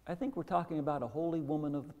 I think we're talking about a holy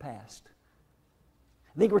woman of the past.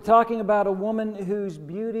 I think we're talking about a woman whose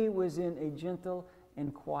beauty was in a gentle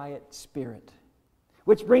and quiet spirit.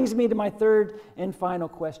 Which brings me to my third and final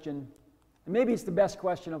question. And maybe it's the best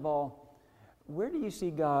question of all. Where do you see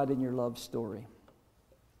God in your love story?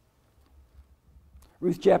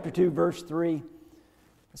 Ruth chapter 2, verse 3.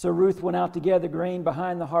 So Ruth went out to gather grain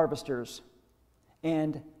behind the harvesters.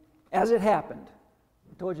 And as it happened,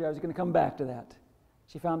 I told you I was going to come back to that.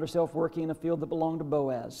 She found herself working in a field that belonged to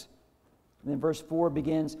Boaz. And then verse 4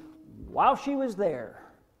 begins, while she was there,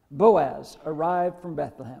 Boaz arrived from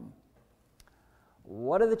Bethlehem.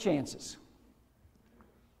 What are the chances?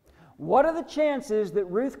 What are the chances that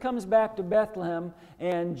Ruth comes back to Bethlehem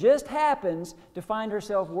and just happens to find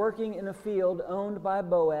herself working in a field owned by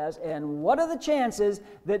Boaz? And what are the chances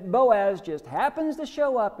that Boaz just happens to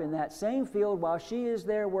show up in that same field while she is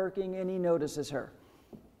there working and he notices her?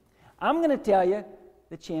 I'm going to tell you,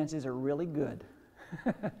 the chances are really good.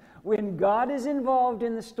 When God is involved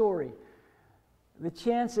in the story, the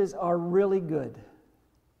chances are really good.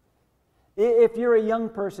 If you're a young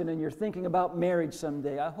person and you're thinking about marriage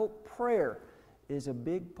someday, I hope prayer is a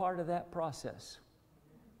big part of that process.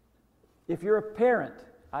 If you're a parent,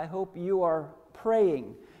 I hope you are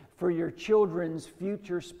praying for your children's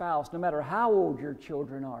future spouse, no matter how old your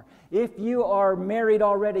children are. If you are married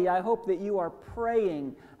already, I hope that you are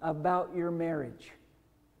praying about your marriage.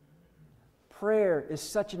 Prayer is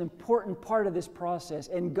such an important part of this process,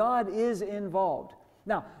 and God is involved.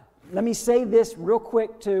 Now, let me say this real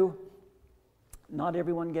quick too. Not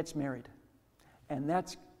everyone gets married, and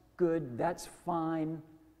that's good, that's fine.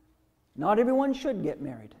 Not everyone should get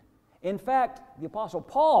married. In fact, the Apostle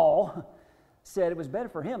Paul said it was better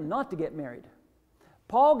for him not to get married.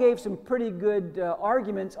 Paul gave some pretty good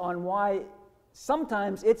arguments on why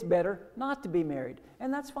sometimes it's better not to be married,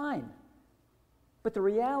 and that's fine. But the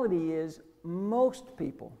reality is, most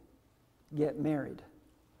people get married.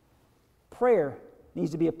 Prayer needs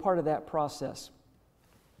to be a part of that process.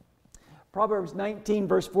 Proverbs 19,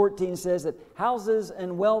 verse 14 says that houses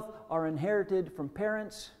and wealth are inherited from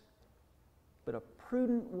parents, but a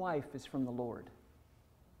prudent wife is from the Lord.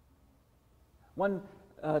 One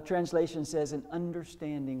translation says an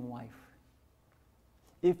understanding wife.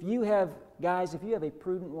 If you have a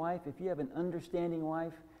prudent wife, if you have an understanding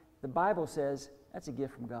wife, the Bible says that's a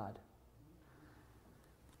gift from God.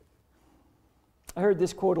 I heard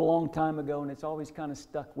this quote a long time ago, and it's always kind of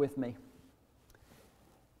stuck with me.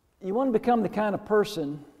 You want to become the kind of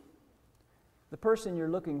person the person you're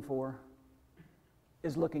looking for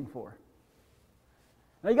is looking for.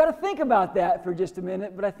 Now, you got to think about that for just a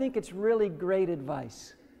minute, but I think it's really great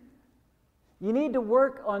advice. You need to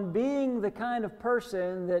work on being the kind of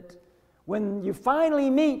person that when you finally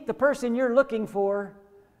meet the person you're looking for,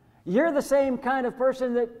 you're the same kind of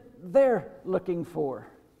person that they're looking for.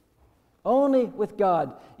 Only with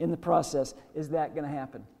God in the process is that going to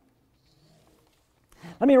happen.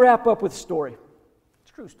 Let me wrap up with a story.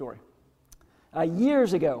 It's a true story.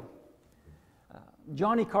 Years ago,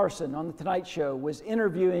 Johnny Carson on The Tonight Show was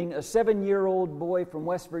interviewing a 7-year-old boy from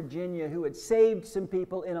West Virginia who had saved some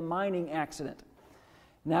people in a mining accident.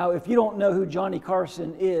 Now, if you don't know who Johnny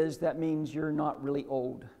Carson is, that means you're not really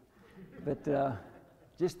old. But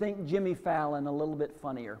just think Jimmy Fallon a little bit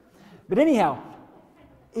funnier. But anyhow,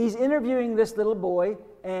 he's interviewing this little boy,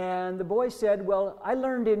 and the boy said, well, I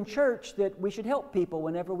learned in church that we should help people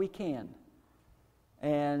whenever we can.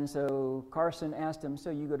 And so Carson asked him, so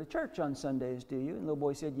you go to church on Sundays, do you? And the little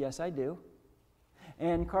boy said, yes, I do.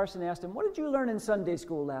 And Carson asked him, what did you learn in Sunday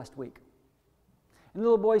school last week? And the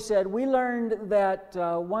little boy said, we learned that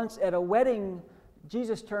once at a wedding,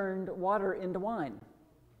 Jesus turned water into wine.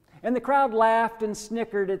 And the crowd laughed and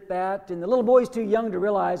snickered at that, and the little boy's too young to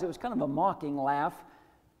realize it was kind of a mocking laugh.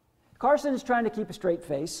 Carson's trying to keep a straight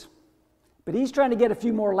face, but he's trying to get a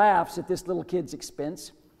few more laughs at this little kid's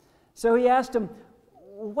expense. So he asked him,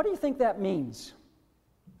 what do you think that means?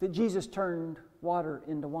 that Jesus turned water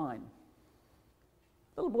into wine?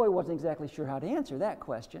 The little boy wasn't exactly sure how to answer that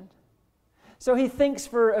question. So he thinks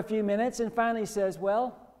for a few minutes and finally says,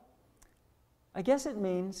 well, I guess it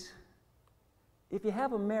means if you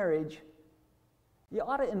have a marriage, you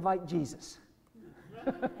ought to invite Jesus.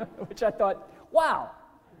 Which I thought, wow,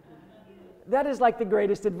 that is like the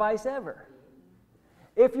greatest advice ever.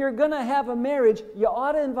 If you're going to have a marriage, you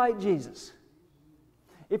ought to invite Jesus.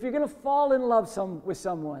 If you're going to fall in love with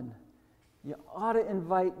someone, you ought to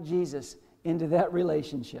invite Jesus into that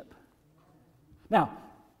relationship. Now,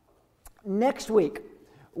 next week,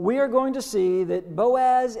 we are going to see that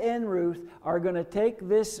Boaz and Ruth are going to take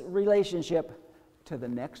this relationship to the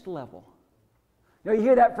next level. You know, you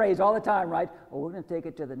hear that phrase all the time, right? Oh, we're going to take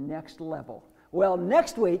it to the next level. Well,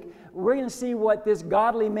 next week, we're going to see what this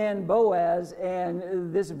godly man Boaz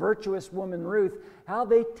and this virtuous woman Ruth, how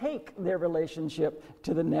they take their relationship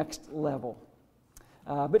to the next level.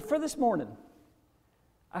 But for this morning,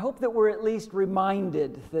 I hope that we're at least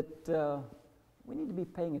reminded that we need to be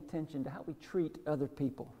paying attention to how we treat other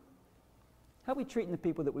people. How are we treating the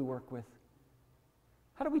people that we work with?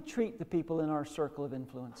 How do we treat the people in our circle of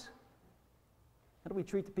influence? How do we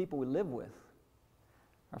treat the people we live with?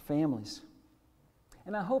 Our families.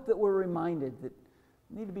 And I hope that we're reminded that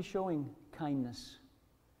we need to be showing kindness.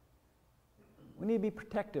 We need to be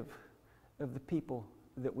protective of the people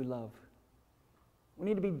that we love. We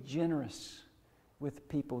need to be generous with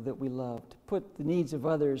people that we love, to put the needs of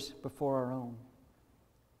others before our own.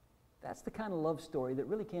 That's the kind of love story that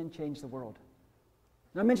really can change the world.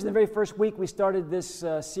 Now, I mentioned the very first week we started this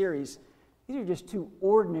series, these are just two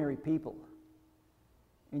ordinary people.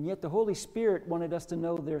 And yet the Holy Spirit wanted us to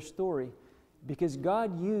know their story because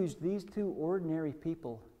God used these two ordinary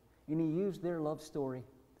people and He used their love story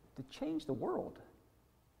to change the world.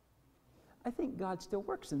 I think God still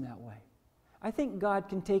works in that way. I think God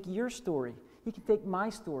can take your story. He can take my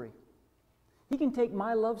story. He can take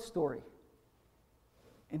my love story.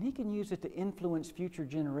 And He can use it to influence future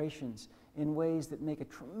generations in ways that make a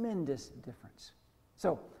tremendous difference.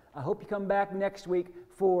 So, I hope you come back next week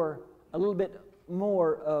for a little bit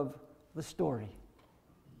more of the story.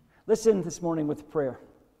 Let's end this morning with prayer.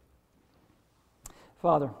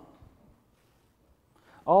 Father,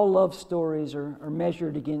 all love stories are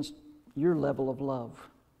measured against your level of love.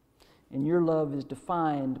 And your love is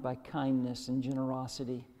defined by kindness and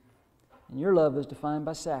generosity. And your love is defined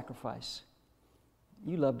by sacrifice.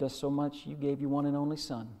 You loved us so much, you gave your one and only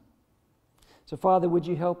Son. So, Father, would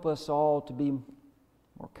you help us all to be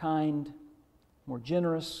more kind, more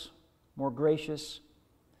generous, more gracious,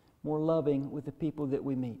 more loving with the people that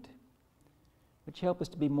we meet? Would you help us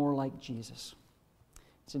to be more like Jesus?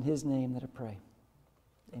 It's in His name that I pray.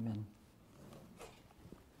 Amen.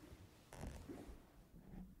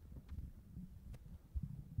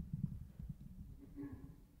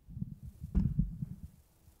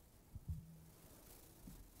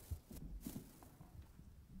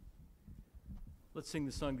 Let's sing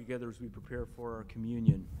the song together as we prepare for our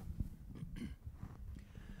communion.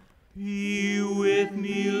 Be with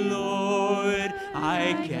me, Lord,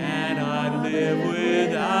 I cannot live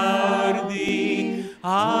without Thee.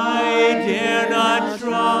 I dare not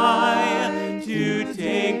try to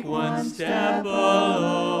take one step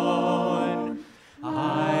alone.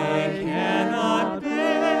 I cannot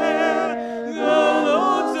bear the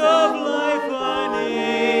loads of life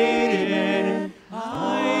unaided.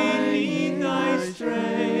 I need Thy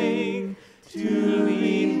strength to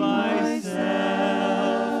lead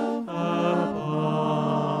myself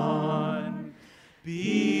upon.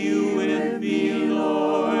 Be with me,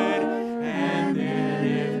 Lord, and then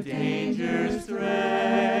if dangers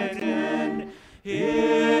threaten,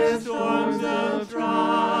 if storms of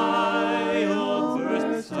trial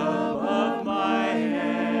burst above my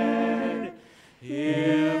head,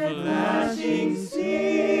 if lashing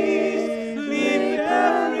seas leap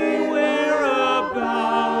everywhere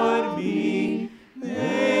about me,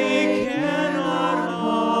 they cannot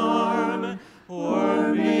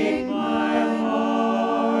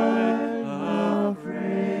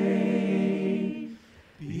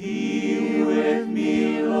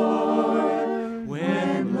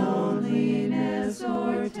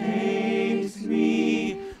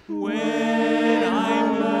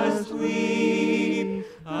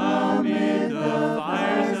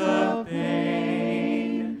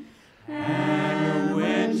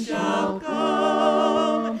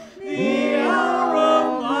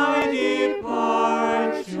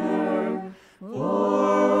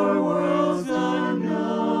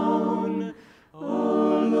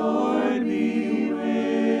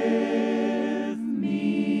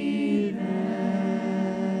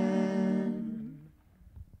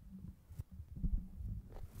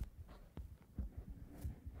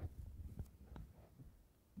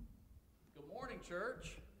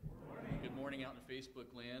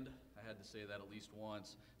Facebook land. I had to say that at least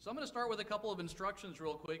once. So I'm going to start with a couple of instructions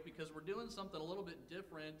real quick because we're doing something a little bit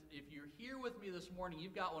different. If you're here with me this morning,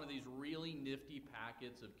 you've got one of these really nifty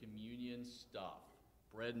packets of communion stuff,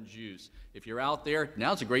 bread and juice. If you're out there,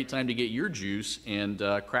 now's a great time to get your juice and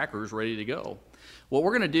crackers ready to go. What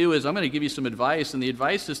we're going to do is I'm going to give you some advice, and the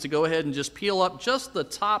advice is to go ahead and just peel up just the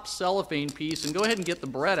top cellophane piece and go ahead and get the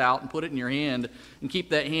bread out and put it in your hand and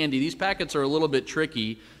keep that handy. These packets are a little bit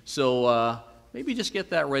tricky, so maybe just get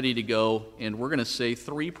that ready to go, and we're going to say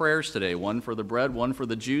 3 prayers today, one for the bread, one for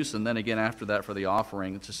the juice, and then again after that for the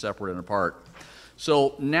offering. It's just separate and apart.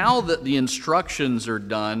 So now that the instructions are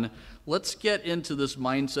done, let's get into this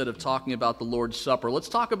mindset of talking about the Lord's Supper. Let's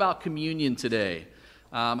talk about communion today.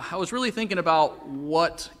 I was really thinking about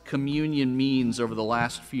what communion means over the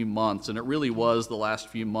last few months, and it really was the last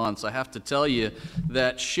few months. I have to tell you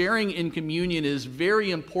that sharing in communion is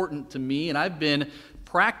very important to me, and I've been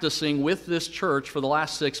practicing with this church for the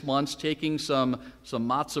last 6 months, taking some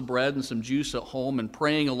matzah bread and some juice at home and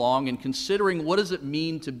praying along and considering what does it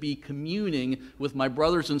mean to be communing with my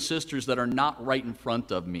brothers and sisters that are not right in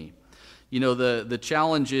front of me. You know, the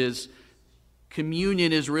challenge is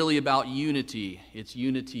communion is really about unity. It's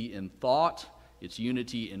unity in thought, it's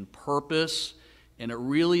unity in purpose, and it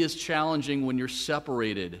really is challenging when you're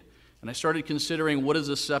separated. And I started considering what is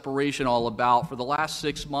this separation all about. For the last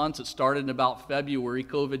 6 months, it started in about February,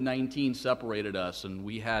 COVID-19 separated us, and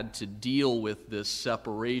we had to deal with this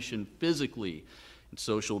separation physically, and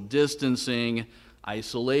social distancing,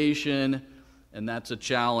 isolation, and that's a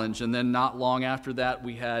challenge. And then not long after that,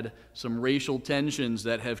 we had some racial tensions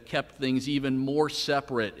that have kept things even more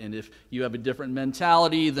separate. And if you have a different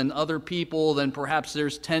mentality than other people, then perhaps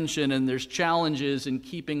there's tension and there's challenges in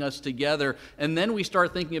keeping us together. And then we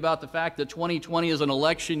start thinking about the fact that 2020 is an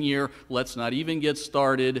election year. Let's not even get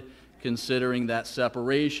started considering that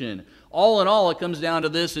separation. All in all, it comes down to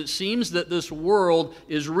this. It seems that this world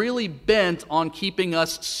is really bent on keeping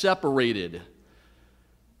us separated,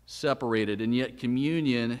 and yet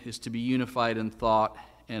communion is to be unified in thought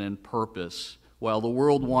and in purpose. While the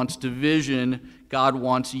world wants division, God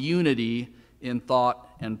wants unity in thought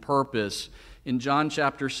and purpose. In John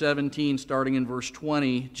chapter 17, starting in verse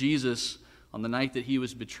 20, Jesus, on the night that he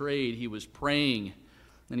was betrayed, he was praying,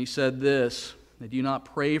 and he said this, "I do not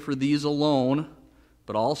pray for these alone,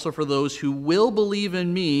 but also for those who will believe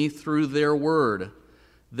in me through their word,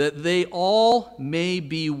 that they all may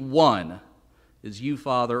be one, as you,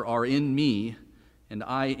 Father, are in me, and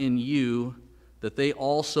I in you, that they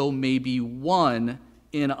also may be one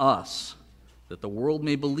in us, that the world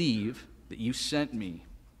may believe that you sent me."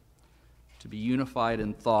 To be unified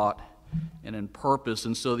in thought and in purpose.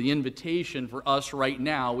 And so the invitation for us right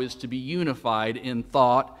now is to be unified in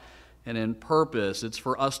thought and in purpose. It's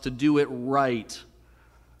for us to do it right.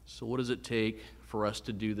 So what does it take for us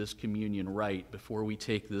to do this communion right? Before we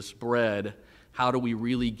take this bread, how do we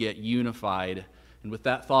really get unified? And with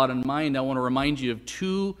that thought in mind, I want to remind you of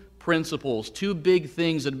 2 principles, 2 big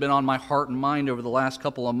things that have been on my heart and mind over the last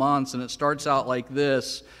couple of months, and it starts out like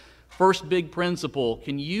this. First big principle,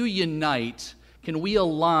 can you unite, can we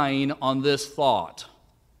align on this thought?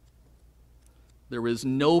 There is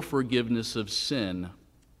no forgiveness of sin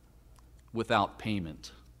without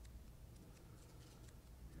payment.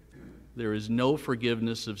 There is no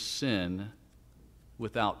forgiveness of sin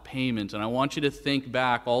without payment. And I want you to think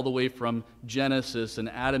back all the way from Genesis and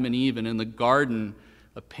Adam and Eve and in the garden.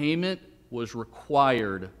 A payment was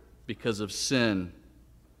required because of sin.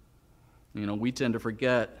 You know, we tend to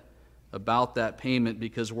forget about that payment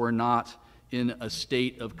because we're not in a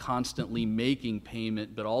state of constantly making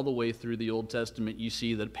payment, but all the way through the Old Testament you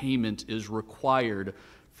see that payment is required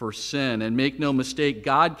for sin. And make no mistake,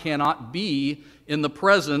 God cannot be in the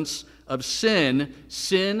presence of sin.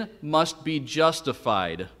 Sin must be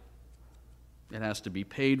justified. It has to be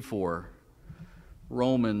paid for.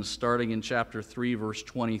 Romans, starting in chapter 3, verse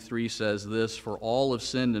 23, says this, "For all have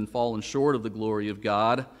sinned and fallen short of the glory of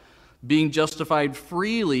God, being justified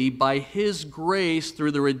freely by His grace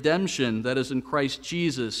through the redemption that is in Christ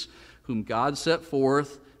Jesus, whom God set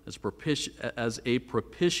forth as a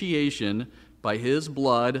propitiation by His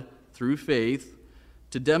blood through faith,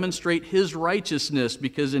 to demonstrate His righteousness,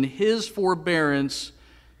 because in His forbearance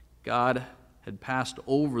God had passed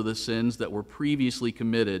over the sins that were previously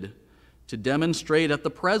committed, to demonstrate at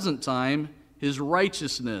the present time His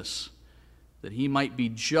righteousness, that He might be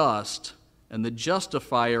just and the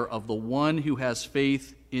justifier of the one who has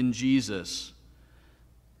faith in Jesus."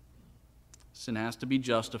 Sin has to be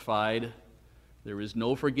justified. There is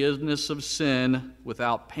no forgiveness of sin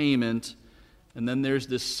without payment. And then there's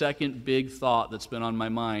this second big thought that's been on my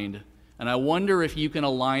mind. And I wonder if you can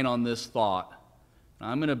align on this thought.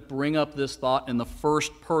 I'm going to bring up this thought in the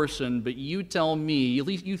first person, but you tell me, at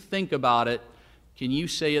least you think about it, can you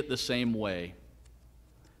say it the same way?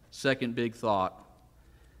 Second big thought,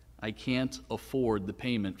 I can't afford the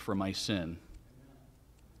payment for my sin.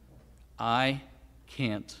 I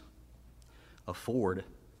can't afford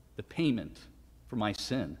the payment for my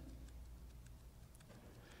sin.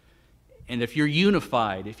 And if you're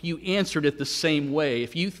unified, if you answered it the same way,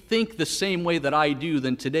 if you think the same way that I do,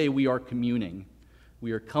 then today we are communing.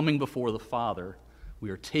 We are coming before the Father. We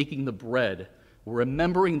are taking the bread. We're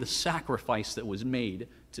remembering the sacrifice that was made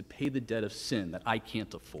to pay the debt of sin that I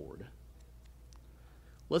can't afford.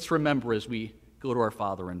 Let's remember as we go to our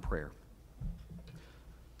Father in prayer.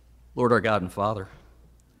 Lord, our God and Father,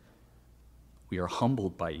 we are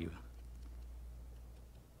humbled by you.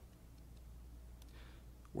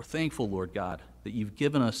 We're thankful, Lord God, that you've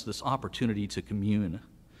given us this opportunity to commune,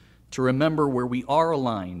 to remember where we are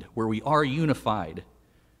aligned, where we are unified,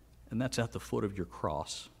 and that's at the foot of your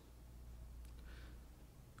cross.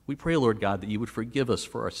 We pray, Lord God, that you would forgive us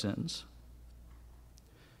for our sins.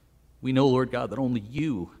 We know, Lord God, that only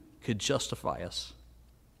you could justify us.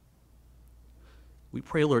 We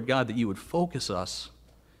pray, Lord God, that you would focus us,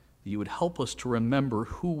 that you would help us to remember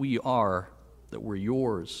who we are, that we're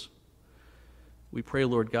yours. We pray,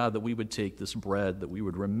 Lord God, that we would take this bread, that we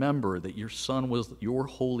would remember that your Son was your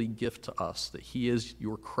holy gift to us, that he is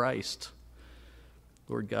your Christ.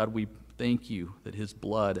 Lord God, we thank you that his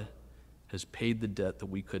blood has paid the debt that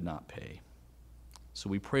we could not pay. So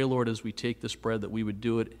we pray, Lord, as we take this bread, that we would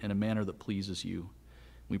do it in a manner that pleases you.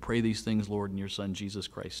 We pray these things, Lord, in your Son, Jesus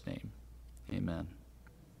Christ's name. Amen.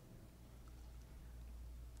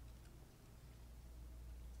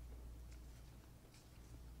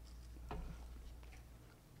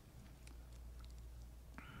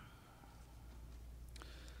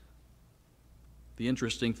 The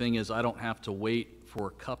interesting thing is I don't have to wait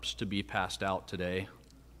for cups to be passed out today,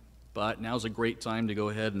 but now's a great time to go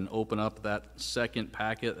ahead and open up that second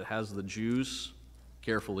packet that has the juice.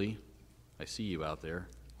 Carefully. I see you out there.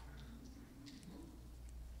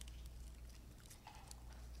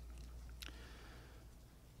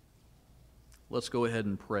 Let's go ahead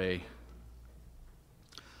and pray.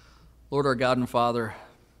 Lord, our God and Father,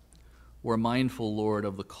 we're mindful, Lord,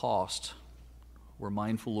 of the cost. We're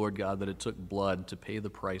mindful, Lord God, that it took blood to pay the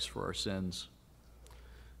price for our sins.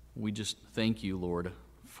 We just thank you, Lord,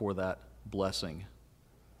 for that blessing.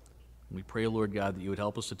 We pray, Lord God, that you would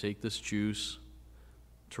help us to take this juice,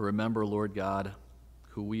 to remember, Lord God,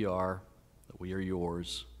 who we are, that we are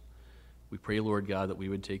yours. We pray, Lord God, that we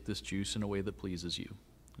would take this juice in a way that pleases you.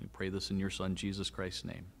 We pray this in your Son, Jesus Christ's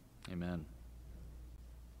name. Amen.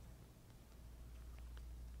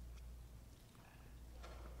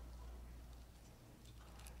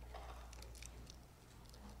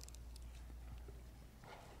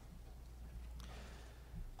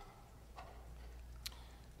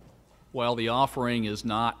 While the offering is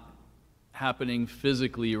not happening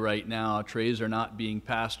physically right now, trays are not being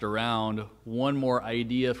passed around, one more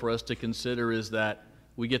idea for us to consider is that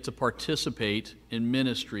we get to participate in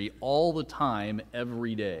ministry all the time,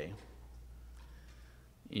 every day.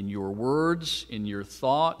 In your words, in your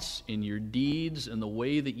thoughts, in your deeds, in the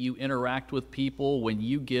way that you interact with people, when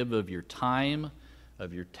you give of your time,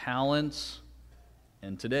 of your talents,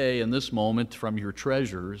 and today, in this moment, from your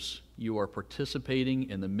treasures, you are participating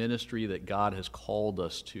in the ministry that God has called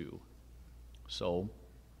us to. So,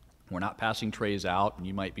 we're not passing trays out, and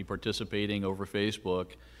you might be participating over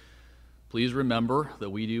Facebook. Please remember that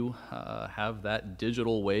we do have that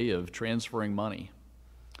digital way of transferring money.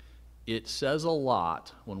 It says a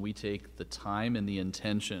lot when we take the time and the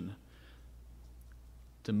intention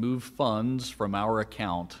to move funds from our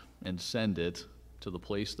account and send it to the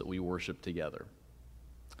place that we worship together.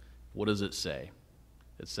 What does it say?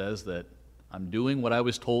 It says that I'm doing what I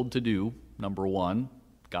was told to do, number one.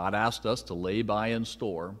 God asked us to lay by and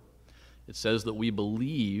store. It says that we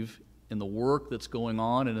believe in the work that's going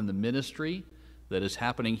on and in the ministry that is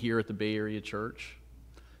happening here at the Bay Area Church.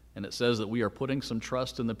 And it says that we are putting some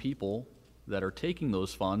trust in the people that are taking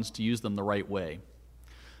those funds to use them the right way.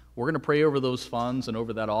 We're going to pray over those funds and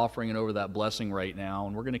over that offering and over that blessing right now,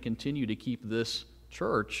 and we're going to continue to keep this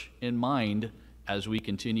church in mind as we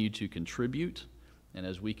continue to contribute and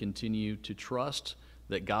as we continue to trust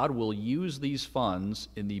that God will use these funds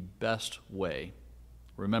in the best way.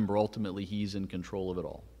 Remember, ultimately, He's in control of it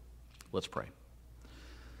all. Let's pray.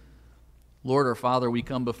 Lord, our Father, we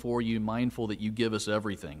come before you mindful that you give us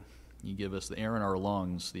everything. You give us the air in our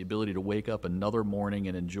lungs, the ability to wake up another morning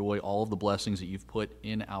and enjoy all of the blessings that you've put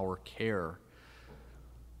in our care.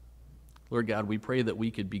 Lord God, we pray that we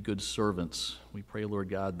could be good servants. We pray, Lord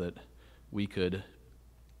God, that we could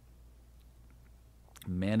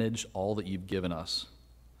manage all that you've given us.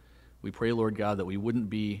 We pray, Lord God, that we wouldn't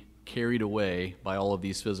be carried away by all of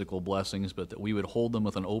these physical blessings, but that we would hold them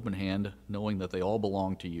with an open hand, knowing that they all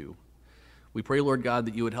belong to you. We pray, Lord God,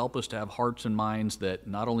 that you would help us to have hearts and minds that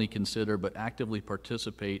not only consider but actively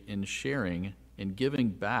participate in sharing and giving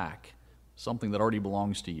back something that already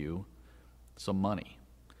belongs to you, some money.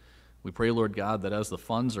 We pray, Lord God, that as the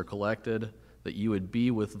funds are collected, that you would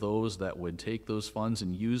be with those that would take those funds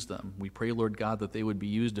and use them. We pray, Lord God, that they would be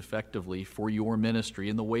used effectively for your ministry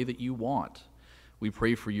in the way that you want. We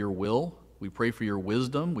pray for your will. We pray for your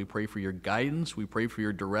wisdom. We pray for your guidance. We pray for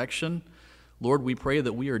your direction. Lord, we pray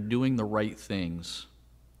that we are doing the right things,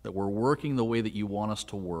 that we're working the way that you want us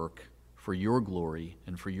to work for your glory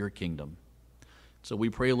and for your kingdom. So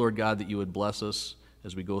we pray, Lord God, that you would bless us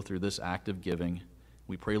as we go through this act of giving.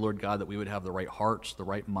 We pray, Lord God, that we would have the right hearts, the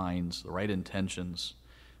right minds, the right intentions.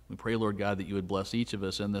 We pray, Lord God, that you would bless each of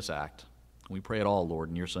us in this act. We pray it all, Lord,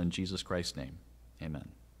 in your Son, Jesus Christ's name. Amen.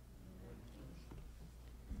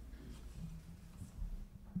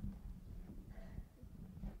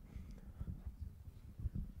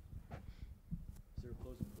 Is there a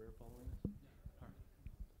closing prayer following this? All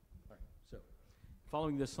right. So,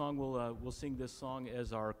 following this song, we'll sing this song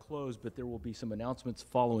as our close, but there will be some announcements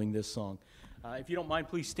following this song. If you don't mind,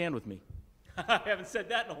 please stand with me. I haven't said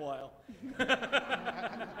that in a while.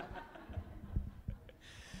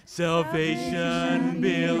 Salvation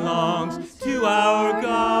belongs to our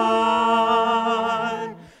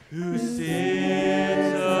God, who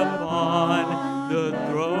sits upon the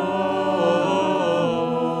throne,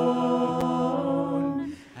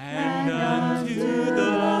 and unto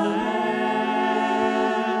the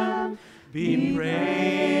Lamb be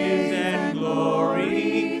praise and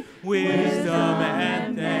glory, wisdom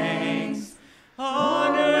and thanks,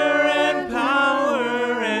 honor and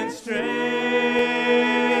power and strength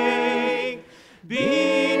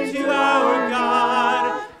be to our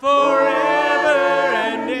God forever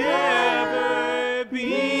and ever.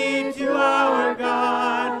 Be to our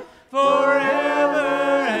God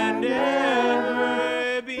forever and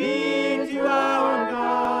ever. Be to our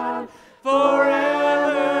God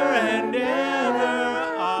forever and ever.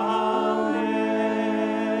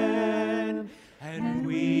 Amen. And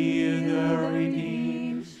we, the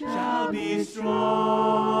redeemed, shall be strong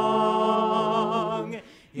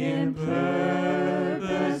in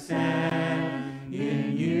purpose and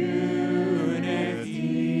in unity,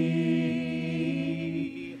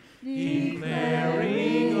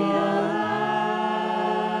 declaring aloud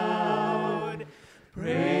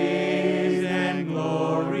praise and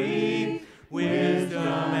glory,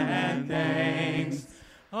 wisdom and thanks,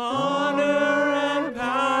 honor and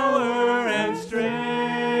power and strength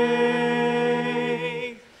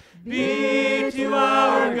be to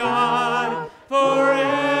our God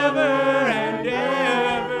forever and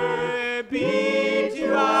ever. Be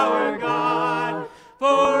to our God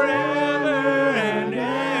forever and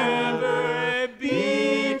ever.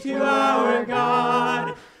 Be to our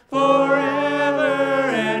God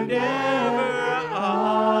forever and ever.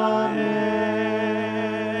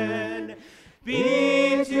 Amen.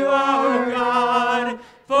 Be to our God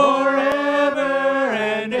forever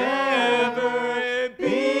and ever.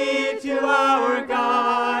 Be to our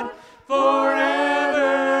God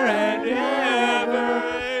forever and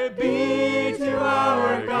ever. Be to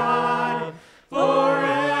our God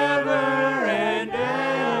forever and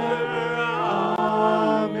ever.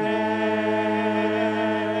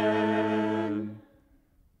 Amen.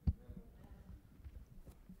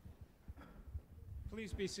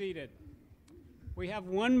 Please be seated. We have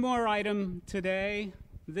one more item today.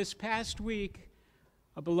 This past week,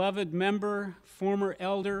 a beloved member, former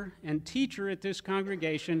elder, and teacher at this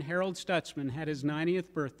congregation, Harold Stutzman, had his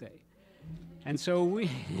 90th birthday. And so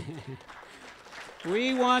we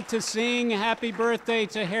want to sing happy birthday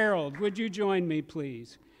to Harold. Would you join me,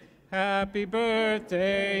 please? Happy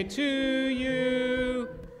birthday to you.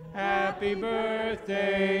 Happy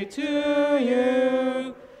birthday to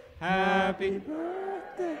you. Happy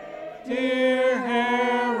birthday, dear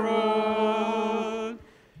Harold.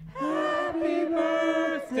 Happy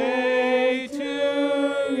birthday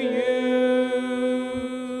to you.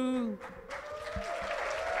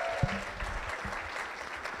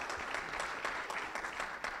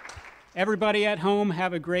 Everybody at home,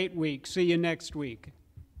 have a great week. See you next week.